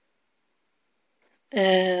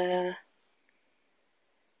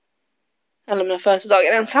 Alla mina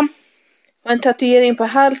födelsedagar ensam. Och en tatuering på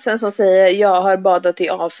halsen som säger jag har badat i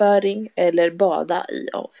avföring eller bada i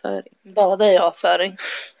avföring. Bada i avföring.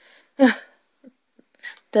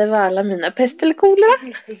 Det var alla mina pest eller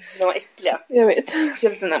kolera. De var äckliga. Jag vet.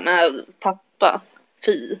 Speciellt den där med pappa.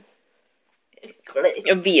 Fy. Äcklig.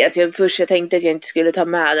 Jag vet, jag tänkte att jag inte skulle ta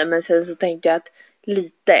med det, men sen så tänkte jag att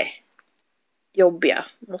lite jobbiga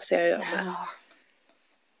måste jag göra med. Ja.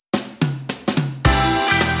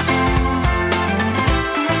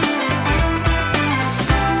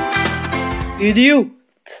 Idiot!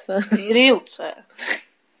 Så. Idiot, så jag.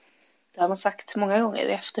 Det har man sagt många gånger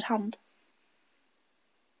i efterhand.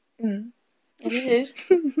 Eller hur?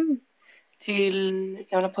 Till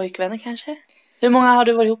gamla pojkvänner kanske? Hur många har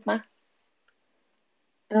du varit ihop med?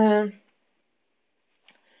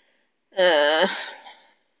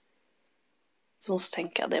 Så måste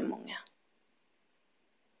tänka, det är många.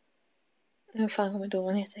 Jag fan kommer inte ihåg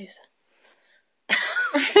vad han heter just det.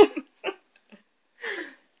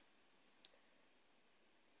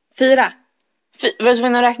 Fyra. Var det så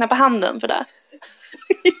att räkna på handen för det?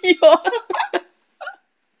 Ja.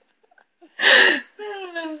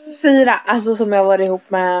 4, alltså som jag varit ihop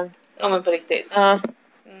med. Ja, men på riktigt. Ja.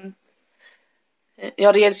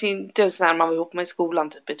 Ja, det gäller inte så när man var ihop med i skolan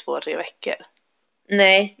typ i 2-3 veckor.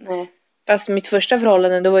 Nej. Fast mitt första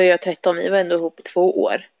förhållande, då var jag 13, vi var ändå ihop i 2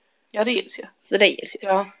 år. Ja, det gills ju. Så det gills ju.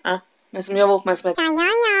 Ja. Men som jag var ihop med som ett...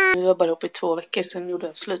 Vi var bara ihop i 2 veckor, sen gjorde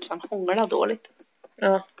jag slut för han hånglade dåligt.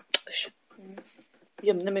 Ja.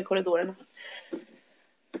 Gömde mig i korridorerna.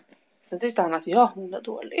 Sen tyckte han att jag hånglade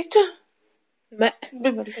dåligt. Men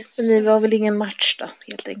ni var väl ingen match då,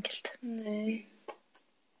 helt enkelt. Nej.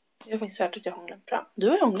 Jag har faktiskt hört att jag hånglade bra. Du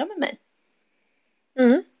har ju hånglat med mig.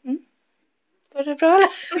 Var det bra eller?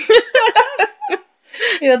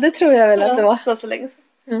 Ja, det tror jag väl att det var. Det var så länge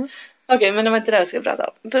sedan. Okej, men det var inte det jag skulle prata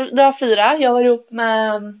om. Du har 4. Jag var ihop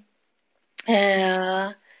med...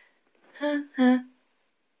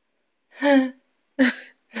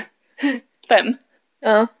 5.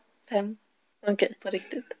 Ja. 5. Okej. På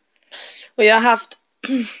riktigt. Och jag har haft...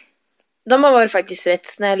 De har varit faktiskt rätt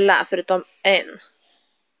snälla, förutom en.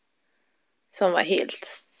 Som var helt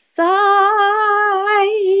psyk.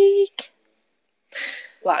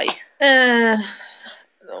 Why?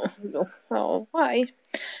 Why?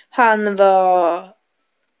 Han var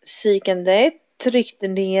psykande, tryckte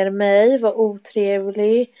ner mig, var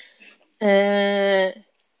otrevlig.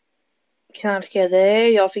 Knarkade,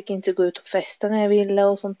 jag fick inte gå ut och festa när jag ville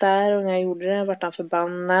och sånt där, och när jag gjorde det vart han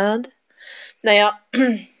förbannad. Men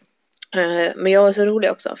jag var så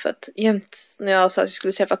rolig också, för att jämt när jag sa att jag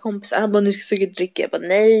skulle träffa kompisar, han bara, nu ska säkert dricka. Jag bara,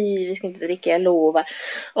 nej, vi ska inte dricka, jag lovar.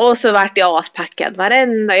 Och så vart jag aspackad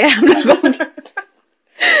varenda jävla gång.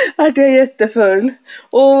 Vart jag jättefull.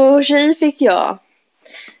 Och tjej fick jag.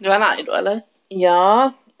 Du var arg då, eller?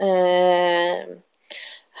 Ja.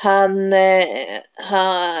 Han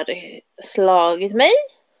har slagit mig.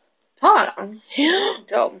 Har han?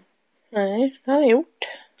 Ja. Nej, det har han gjort.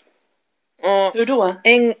 Och hur då?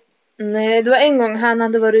 Nej, det var en gång han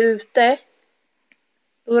hade varit ute.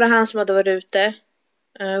 Då var det han som hade varit ute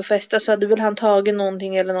och festat, så hade väl han tagit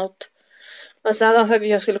någonting eller något. Men sen hade han sagt att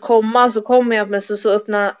jag skulle komma, så kom jag, men så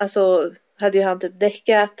öppnade, alltså hade ju han typ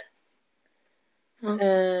däckat.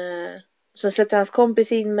 Så släppte hans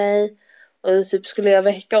kompis in mig och typ skulle jag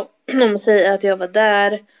väcka om och säga att jag var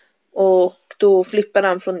där, och då flippade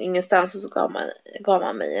han från ingenstans och så gav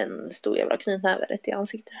han mig en stor jävla knytnäve rätt i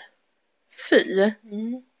ansiktet. Fy.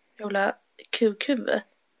 Jävla kukhuvud.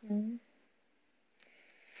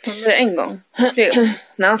 Var det en gång?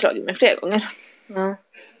 När han slagit mig flera gånger. Ja.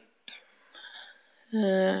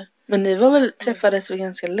 Men ni var väl träffades väl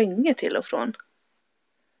ganska länge till och från?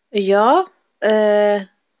 Ja.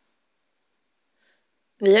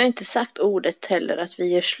 Vi har inte sagt ordet heller att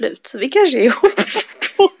vi är slut, så vi kanske är ihop.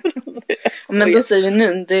 Men då säger vi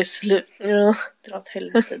nu, det är slut. Ja. Dra åt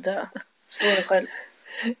helvete, dö. Slå dig själv.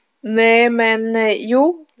 Nej, men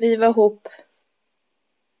jo, vi var ihop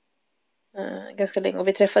ganska länge och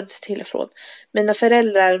vi träffades till och från. Mina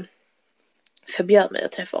föräldrar förbjöd mig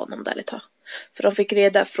att träffa honom där ett tag. För de fick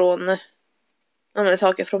reda från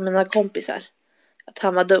saker från mina kompisar. Att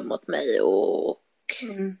han var dum mot mig och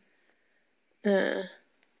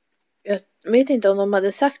jag vet inte om de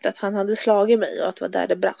hade sagt att han hade slagit mig och att det var där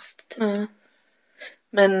det brast. Typ.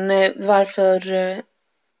 Men varför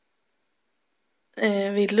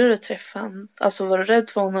ville du träffa han? Alltså var du rädd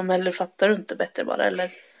för honom eller fattar du inte bättre bara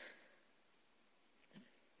eller?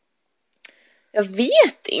 Jag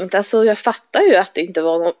vet inte, alltså jag fattar ju att det inte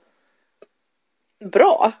var något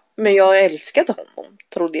bra. Men jag älskade honom,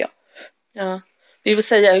 trodde jag. Ja, vi får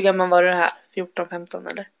säga hur gammal var du här? 14-15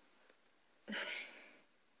 eller?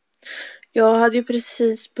 Jag hade ju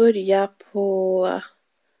precis börjat på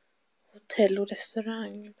hotell- och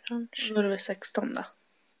restaurangbransch. Då var du väl 16 då?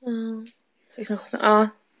 16, 17,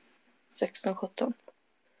 16, 17.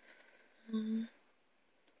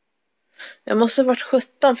 Jag måste ha varit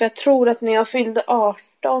 17 för jag tror att när jag fyllde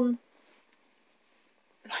 18.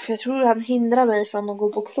 För jag tror att han hindrade mig från att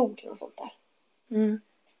gå på krogen och sånt där.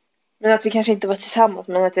 Men att vi kanske inte var tillsammans,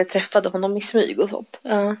 men att jag träffade honom i smyg och sånt.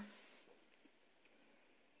 Ja.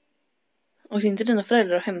 Och inte dina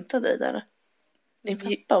föräldrar att hämta dig där? Din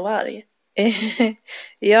pappa var arg.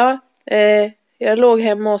 Ja, jag låg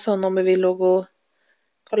hemma hos honom och vi låg och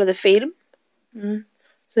kollade film.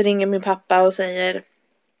 Så ringer min pappa och säger: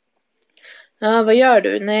 ja, vad gör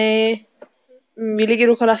du? Nej, vi ligger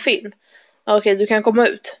och kollar film. Okej, du kan komma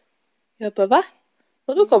ut. Jag bara, va?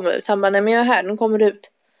 Och då kommer ut. Han bara, nej men jag är här, nu kommer du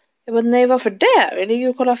ut. Jag bara, nej varför det? Jag ligger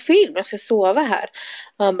och kollar film, jag ska sova här.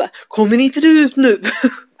 Och han bara, kommer inte du ut nu?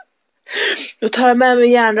 Då tar jag med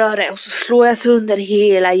mig järnröre och så slår jag sönder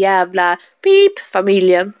hela jävla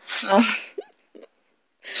familjen. Ja.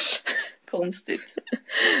 Konstigt.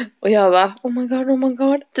 Och jag bara, oh my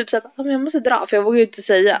god. Typ såhär, jag måste dra. För jag vågade ju inte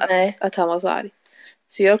säga att han var så arg.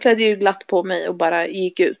 Så jag klädde ju glatt på mig och bara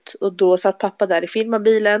gick ut. Och då satt pappa där i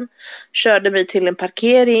filmabilen. Körde mig till en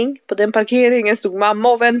parkering. På den parkeringen stod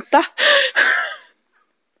mamma och väntade.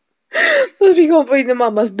 Så fick hon få in i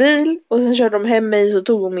mammas bil. Och sen körde de hem mig, så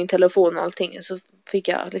tog hon min telefon och allting. Så fick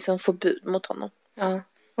jag liksom förbud mot honom. Ja,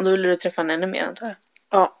 och då ville du träffa henne ännu mer antar jag.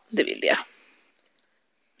 Ja, det ville jag.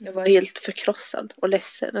 Jag var helt förkrossad och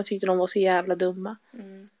ledsen. Jag tyckte de var så jävla dumma.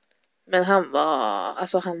 Men han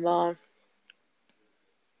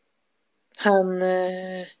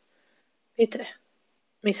vet du det?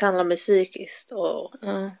 Misshandlade mig psykiskt och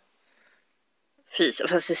fysiskt.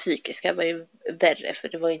 Fast det psykiska var ju värre, för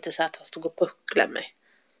det var ju inte så att han stod och pucklade mig.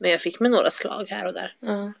 Men jag fick med några slag här och där.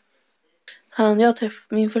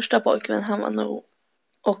 Min första pojkvän, han var nog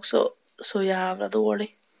också så jävla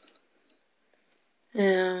dålig.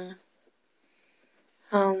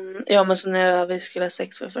 Men så när vi skulle ha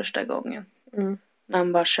sex för första gången. När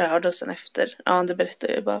han bara körde och sen efter. Ja, det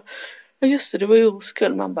berättade jag bara. Ja just det var ju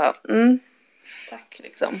oskuld. Man bara, tack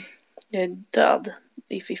liksom. Jag är död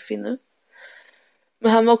i fiffi nu.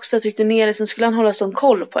 Men han var också tryckte ner det. Sen skulle han hålla sån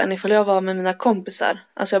koll på en ifall jag var med mina kompisar.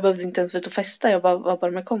 Alltså jag behövde inte ens ut och festa. Jag var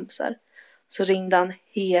bara med kompisar. Så ringde han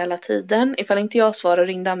hela tiden. Ifall inte jag svarade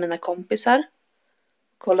ringde han mina kompisar.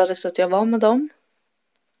 Kollade så att jag var med dem.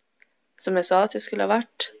 Som jag sa att jag skulle ha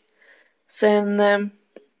varit. Sen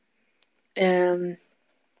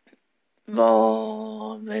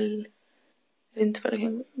var väl... Jag vet inte vad jag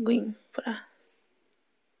kan gå in på det.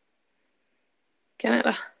 Kan jag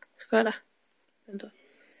det? Ska jag det?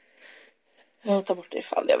 Jag tar bort det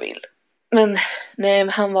ifall jag vill. Men nej,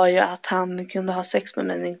 han var ju att han kunde ha sex med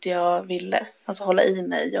mig när inte jag ville. Alltså hålla i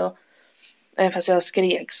mig. Och även fast jag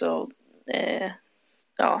skrek så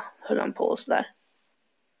höll han på och sådär.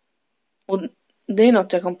 Och det är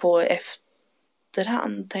något jag kom på i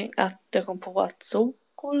efterhand. Att jag kom på att så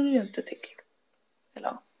går det ju inte till. Eller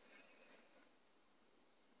ja.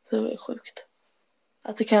 Så det var sjukt.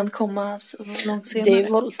 Att det kan komma så långt senare. Det är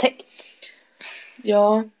våldtäkt.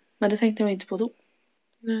 Ja, men det tänkte jag inte på då.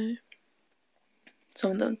 Nej.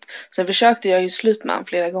 Så dumt. Sen försökte jag ju slut med han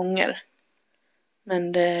flera gånger.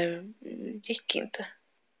 Men det gick inte.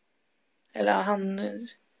 Eller han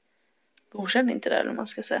godkände inte det, eller man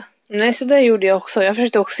ska säga. Nej, så det gjorde jag också. Jag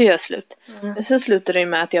försökte också göra slut. Men sen slutade det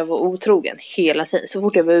med att jag var otrogen hela tiden. Så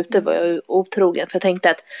fort jag var ute var jag otrogen. För jag tänkte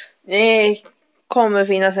att det kommer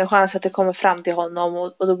finnas en chans att det kommer fram till honom.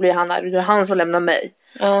 Och då blir han arg. Det är han som lämnar mig.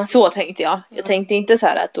 Så tänkte jag. Jag tänkte inte så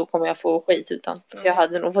här att då kommer jag få skit. Utan så jag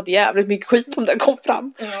hade nog fått jävligt mycket skit om det kom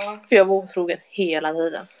fram. För jag var otrogen hela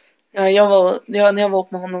tiden. Ja, när jag var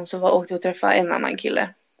ihop med honom så åkte jag och träffade en annan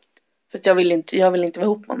kille. För att jag vill inte vara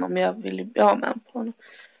ihop med honom. Men jag ville bli av med honom på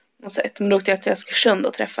något sätt. Men då åkte jag till Askersund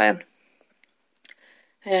och träffade en.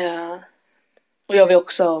 Och jag var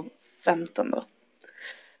också 15 då.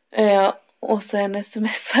 Och sen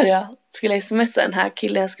smsade jag. Skulle smsa den här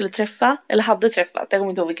killen jag skulle träffa. Eller hade träffat. Jag kommer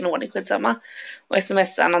inte ihåg vilken ordning, skitsamma. Och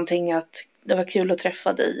smsa någonting att det var kul att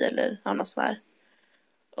träffa dig. Eller något sådär.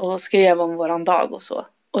 Och skrev om våran dag och så.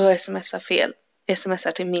 Och jag smsade fel.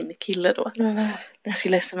 Smsar till min kille då. När jag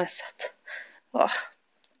skulle smsat. Ja.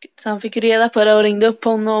 Så han fick reda på det och ringde upp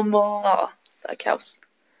honom. Och ja, det var kaos.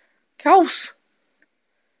 Kaos!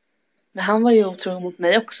 Men han var ju otrogen mot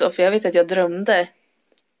mig också. För jag vet att jag drömde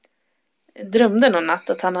någon natt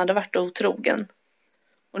att han hade varit otrogen.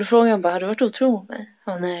 Och då frågade han bara, har du varit otrogen mot mig?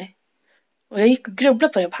 Ja, nej. Och jag gick och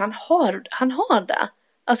grubblade på det. Han har det.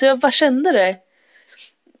 Alltså jag bara kände det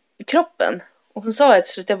i kroppen. Och så sa jag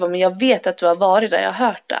till slut, men jag vet att du har varit där, jag har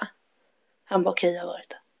hört det. Han bara, okej, jag har varit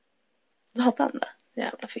där. Då hade han det.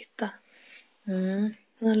 Jävla fitta. Han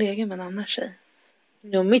har legat med en annan tjej.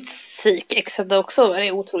 Jo, mitt psykex hade också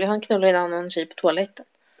varit otroligt. Han knullade en annan tjej på toaletten.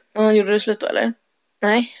 Ja, gjorde du slut då eller?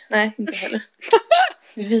 Nej. Nej, inte heller.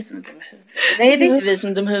 Det är vi som är dum huvud. Nej, det är inte vi som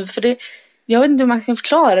är dum huvud. För det, jag vet inte hur man kan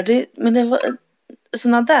förklara det. Men det var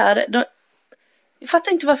såna där. Jag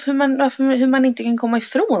fattar inte hur man inte kan komma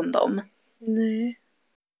ifrån dem. Nej.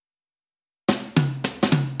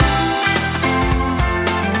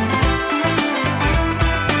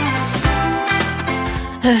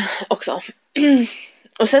 Också.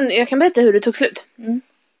 Och sen, jag kan berätta hur det tog slut.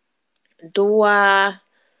 Då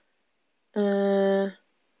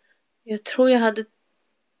jag tror jag hade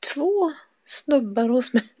 2 snubbar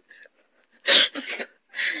hos mig.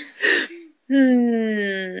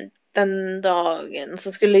 Den dagen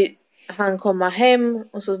så skulle han komma hem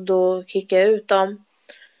och så då kickade jag ut dem.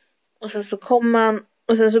 Och sen så kom han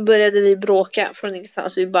och sen så började vi bråka från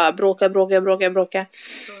ingenstans. Vi bara bråka.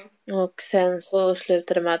 Och sen så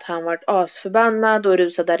slutade det med att han var asförbannad och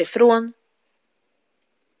rusade därifrån.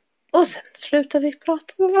 Och sen slutade vi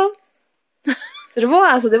prata med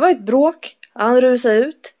varandra. Så det var ett bråk. Han rusade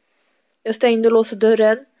ut. Jag stängde och låste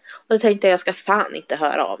dörren. Och då tänkte jag ska fan inte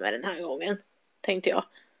höra av mig den här gången. Tänkte jag.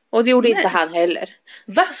 Och det gjorde inte han heller.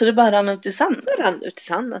 Va? Så det bara rann ut i sanden? Det rann ut i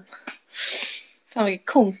sanden. Fan vilket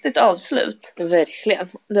konstigt avslut. Verkligen.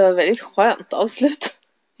 Det var väldigt skönt avslut.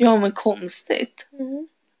 Ja men konstigt.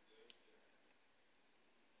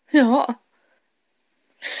 Ja.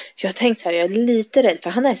 Jag tänkte så här, jag är lite rädd för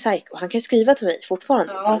han är psycho. Han kan skriva till mig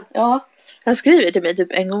fortfarande. Ja. Han skriver till mig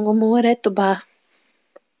typ en gång om året och bara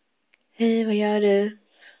hej, vad gör du?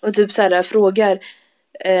 Och typ så här frågar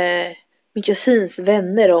min kusins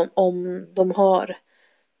vänner om de har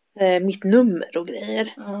mitt nummer och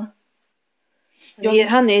grejer.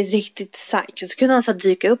 Han är riktigt psycho. Så kunde han så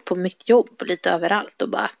dyka upp på mitt jobb lite överallt och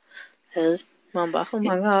bara hej. Man bara, oh my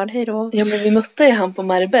god, hej då. Ja men vi mötte ju han på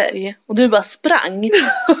Marberg. Och du bara sprang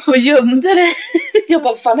och gömde dig. Jag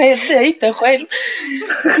bara, fan hände? Jag gick där själv.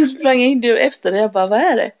 Och sprang in du efter det. Jag bara, vad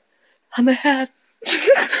är det? Han är här.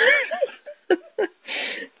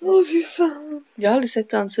 Åh fy fan. Jag har aldrig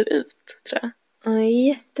sett hur han ser ut, tror jag. Han är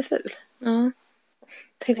jätteful. Ja.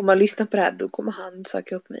 Tänk om man lyssnar på det här, då kommer han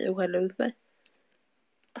söka upp mig och skälla ut mig.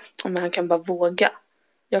 Men han kan bara våga.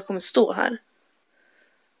 Jag kommer stå här.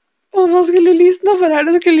 Om man skulle lyssna på det här,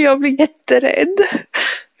 då skulle jag bli jätterädd.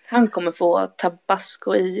 Han kommer få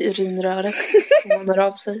tabasco i urinröret om han hör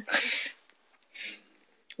av sig.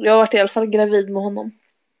 Jag har varit i alla fall gravid med honom.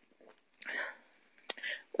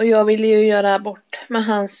 Och jag ville ju göra abort med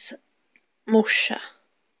hans morsa.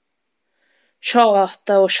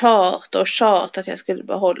 Tjata att jag skulle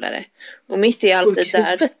behålla det. Och mitt i allt det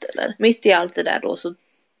där, eller? mitt i allt det där då så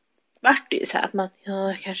vart det ju så här att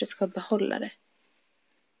jag kanske ska behålla det.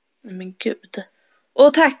 Men gud.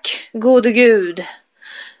 Och tack, gode gud,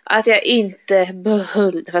 att jag inte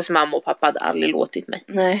behöll det. Fast mamma och pappa hade aldrig låtit mig.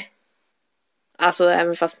 Nej. Alltså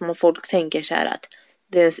även fast folk tänker så här att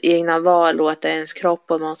det är ens egna val och att det är ens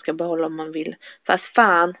kropp och man ska behålla om man vill. Fast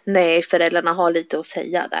fan, nej, föräldrarna har lite att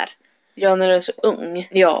säga där. Ja, när du är så ung.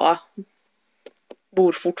 Ja.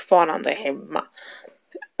 Bor fortfarande hemma.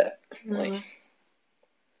 Nej.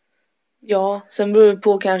 Ja, sen beror det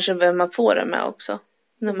på kanske vem man får det med också.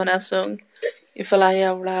 När man är så ung. Ifall han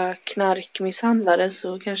jävla knarkmisshandlare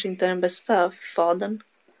så kanske inte är den bästa fadern.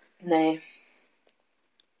 Nej.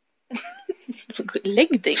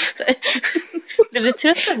 Lägg dig inte. Blir du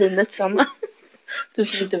trött av vinet, Sanna? Du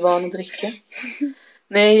som inte är van att dricka.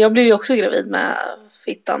 Nej, jag blev ju också gravid med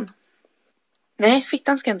fittan. Nej,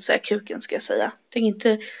 fittan ska jag inte säga. Kuken ska jag säga. Tänk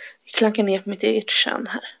inte klanka ner på mitt eget kön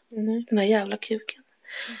här. Den här jävla kuken.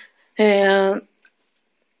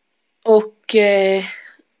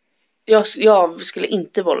 Jag skulle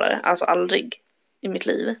inte vålla det. Alltså aldrig i mitt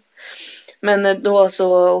liv. Men då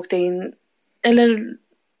så åkte jag in. Eller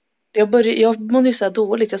jag mådde ju så här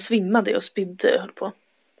dåligt. Jag svimmade och spydde, höll på.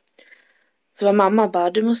 Så var mamma bara,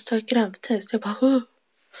 du måste ta ett gravtest. Jag bara, Hå?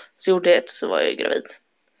 Så gjorde jag det och så var jag gravid.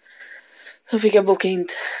 Så fick jag boka in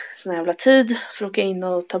sån jävla tid för att åka in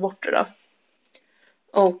och ta bort det då.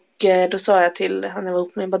 Och då sa jag till han jag var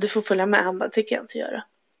ihop med, jag bara, du får följa med. Han bara, tycker jag inte göra.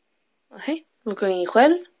 Hej, då går jag in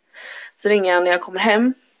själv. Så ringer han när jag kommer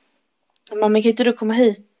hem. Mamma, kan inte du komma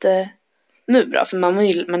hit nu bra? För man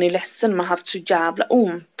är ju ledsen, man har haft så jävla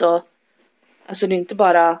ont. Och, alltså det är inte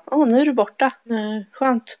bara, nu är du borta. Nej.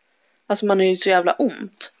 Skönt. Alltså man är ju så jävla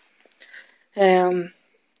ont.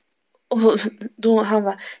 Och då han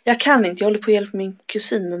var, jag kan inte, jag håller på att hjälpa min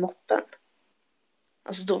kusin med moppen.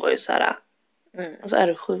 Alltså då var ju så här, alltså är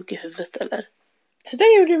du sjuk i huvudet eller? Så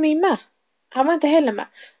det gjorde min med. Han var inte heller med.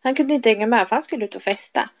 Han kunde inte hänga med för han skulle ut och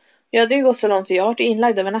festa. Jag hade ju gått så långt så jag var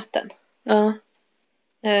inlagd över natten. Ja.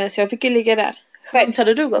 Så jag fick ju ligga där. Hur långt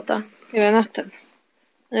hade du gått då? Över natten.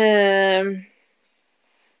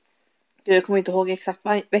 Jag kommer inte ihåg exakt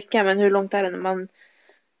vecka, men hur långt är det när man...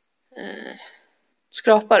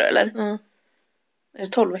 Skrapar du eller? Ja. Är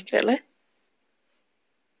det 12 veckor eller?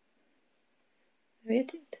 Jag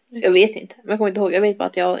vet inte. Men jag kommer inte ihåg. Jag vet bara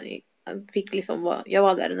att jag fick liksom jag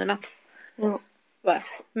var där under natten. Ja.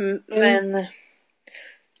 Men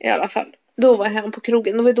i alla fall. Då var jag hemma på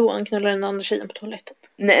krogen. Det var då han knullade den andra tjejen på toaletten.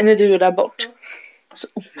 Nej, när du är där bort. Alltså,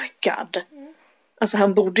 oh my god. Alltså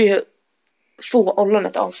han borde ju få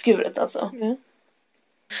ollonet avskuret alltså. Ja.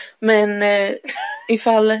 Men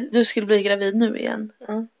ifall du skulle bli gravid nu igen.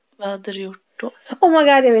 Vad hade du gjort då? Oh my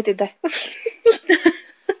god, jag vet inte.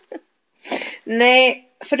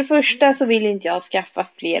 Nej, för det första så vill inte jag skaffa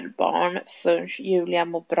fler barn förrän Julia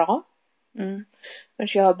mår bra. Förrän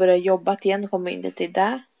jag har börjat jobba igen och komma in lite i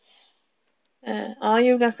det.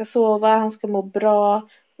 Julia ska sova, han ska må bra.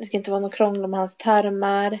 Det ska inte vara något krångel med hans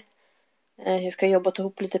tarmar. Jag ska jobba och ta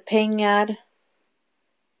ihop lite pengar.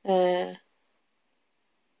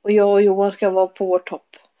 Och jag och Johan ska vara på vår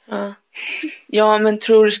topp. Ja, men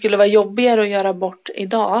tror du det skulle vara jobbigare att göra bort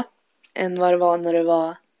idag än vad det var när du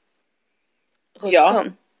var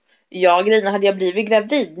 17? Ja, grejen, hade jag blivit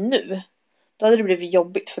gravid nu, då hade det blivit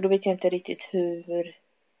jobbigt. För då vet jag inte riktigt hur...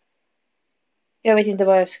 Jag vet inte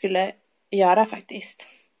vad jag skulle göra faktiskt.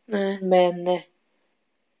 Nej. Men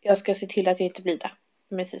jag ska se till att jag inte blir det.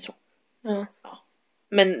 Om jag säger så. Ja.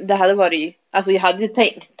 Men det hade varit... Alltså jag hade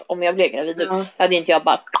tänkt om jag blev gravid nu. Hade inte jag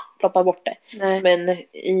bara ploppat bort det. Nej. Men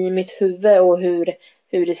i mitt huvud och hur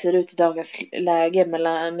det ser ut i dagens läge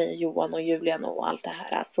mellan mig, Johan och Julian och allt det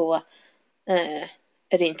här. Så är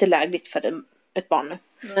det inte lägligt för ett barn nu.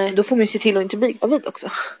 Nej. Då får man ju se till att inte bli gravid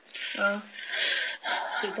också. Ja.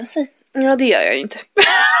 Skydda sig. Ja, det gör jag ju inte.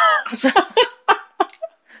 Alltså.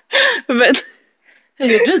 Men hur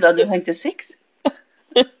gjorde du då? Du har inte sex?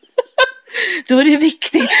 Då är det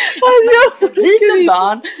viktigt att bli med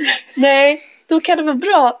barn. Nej, då kan det vara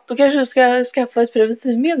bra. Då kanske du ska skaffa ett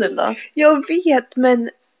preventivmedel då. Jag vet,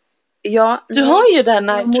 men du har ju det här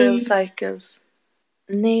Nitro Cycles.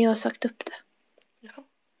 Nej, jag har sagt upp det. Ja.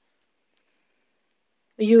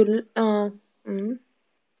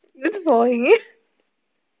 Det var inget.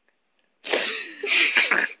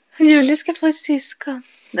 Julie ska få ett syskon.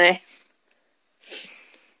 Nej.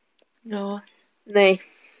 Ja. Nej,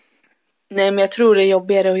 men jag tror det är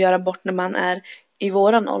jobbigare att göra bort när man är i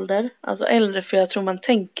våran ålder. Alltså äldre, för jag tror man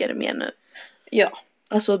tänker mer nu. Ja.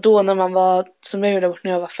 Alltså då när man var, som jag gjorde bort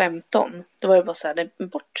när jag var 15. Då var jag bara såhär, det är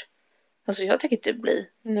bort. Alltså jag tänker inte bli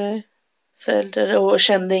förälder och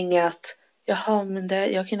kände inget att jaha, men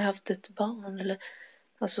jag kunde haft ett barn eller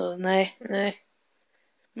alltså nej. Men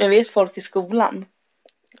jag vet folk i skolan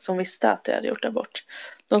som visste att jag hade gjort abort.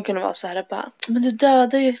 De kunde vara så här bara, men du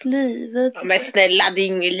dödar ju ett liv. Ja, men snälla, det är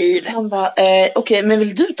inget liv. Han bara, okej, men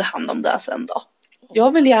vill du ta hand om det sen då?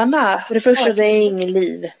 Jag vill gärna. För det första, det är inget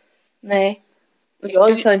liv. Nej.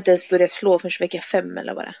 Jag tar inte ens börja slå förrän vecka 5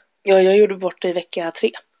 eller vad det är. Ja, jag gjorde bort det i vecka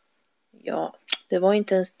 3. Ja, det var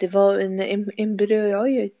inte ens, det var en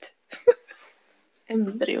embryoid.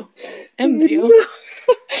 Embryo.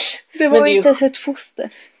 Det var inte ens ett foster.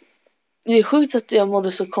 Det är sjukt att jag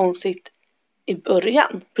mådde så konstigt i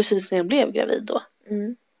början. Precis när jag blev gravid då.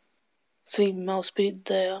 Svimma och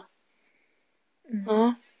spydde. Och...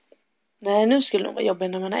 Ja. Nej, nu skulle det nog vara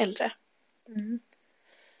jobbigt när man är äldre.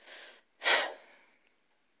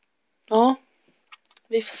 Ja.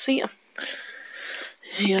 Vi får se.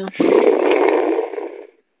 Ja.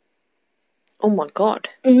 Oh my god.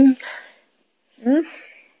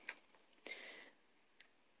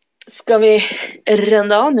 Ska vi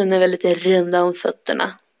runda av nu när vi är lite runda om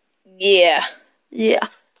fötterna? Yeah.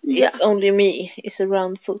 It's only me. It's a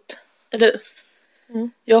round foot. Är du?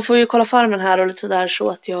 Jag får ju kolla farmen här och lite där så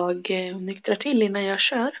att jag nyktrar till innan jag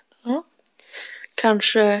kör.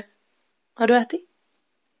 Kanske Har du ätit?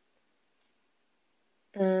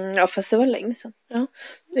 Ja, fast det var länge sedan. Ja.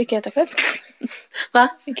 Vi kan äta kväll. Va?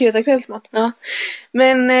 Vi kan äta kvällsmat. Ja.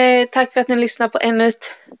 Men tack för att ni lyssnar på ännu ett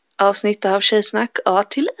avsnitt av Tjejsnack A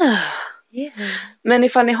till Ö. Yeah. Men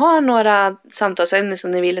ifall ni har några samtalsämnen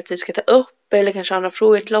som ni vill att vi ska ta upp eller kanske har några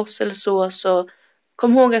frågor till oss eller så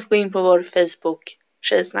kom ihåg att gå in på vår Facebook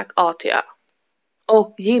Tjejsnack A till Ö.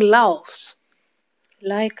 Och gilla oss.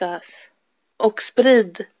 Like us. Och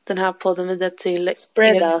sprid den här podden vidare till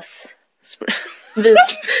Spread us.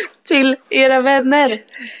 till era vänner.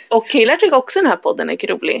 Och killar tycker också den här podden är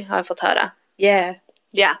rolig, har jag fått höra. Yeah.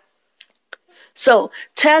 Yeah. So,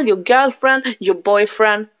 tell your girlfriend, your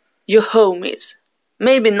boyfriend, your homies.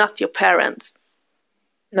 Maybe not your parents.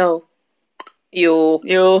 No.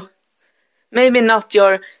 Jo. Maybe not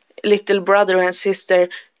your little brother and sister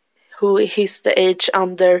who is the age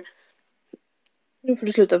under Nu får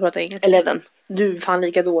du sluta prata engelska. 11. Du är fan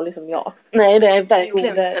lika dålig som jag. Nej, det är verkligen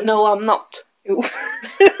Jo, det är- inte. No, I'm not. Jo.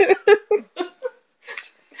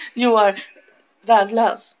 You are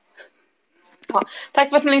värdelös. Ja, tack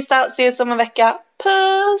för att ni lyssnade. Ses om en vecka.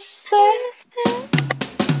 Puss!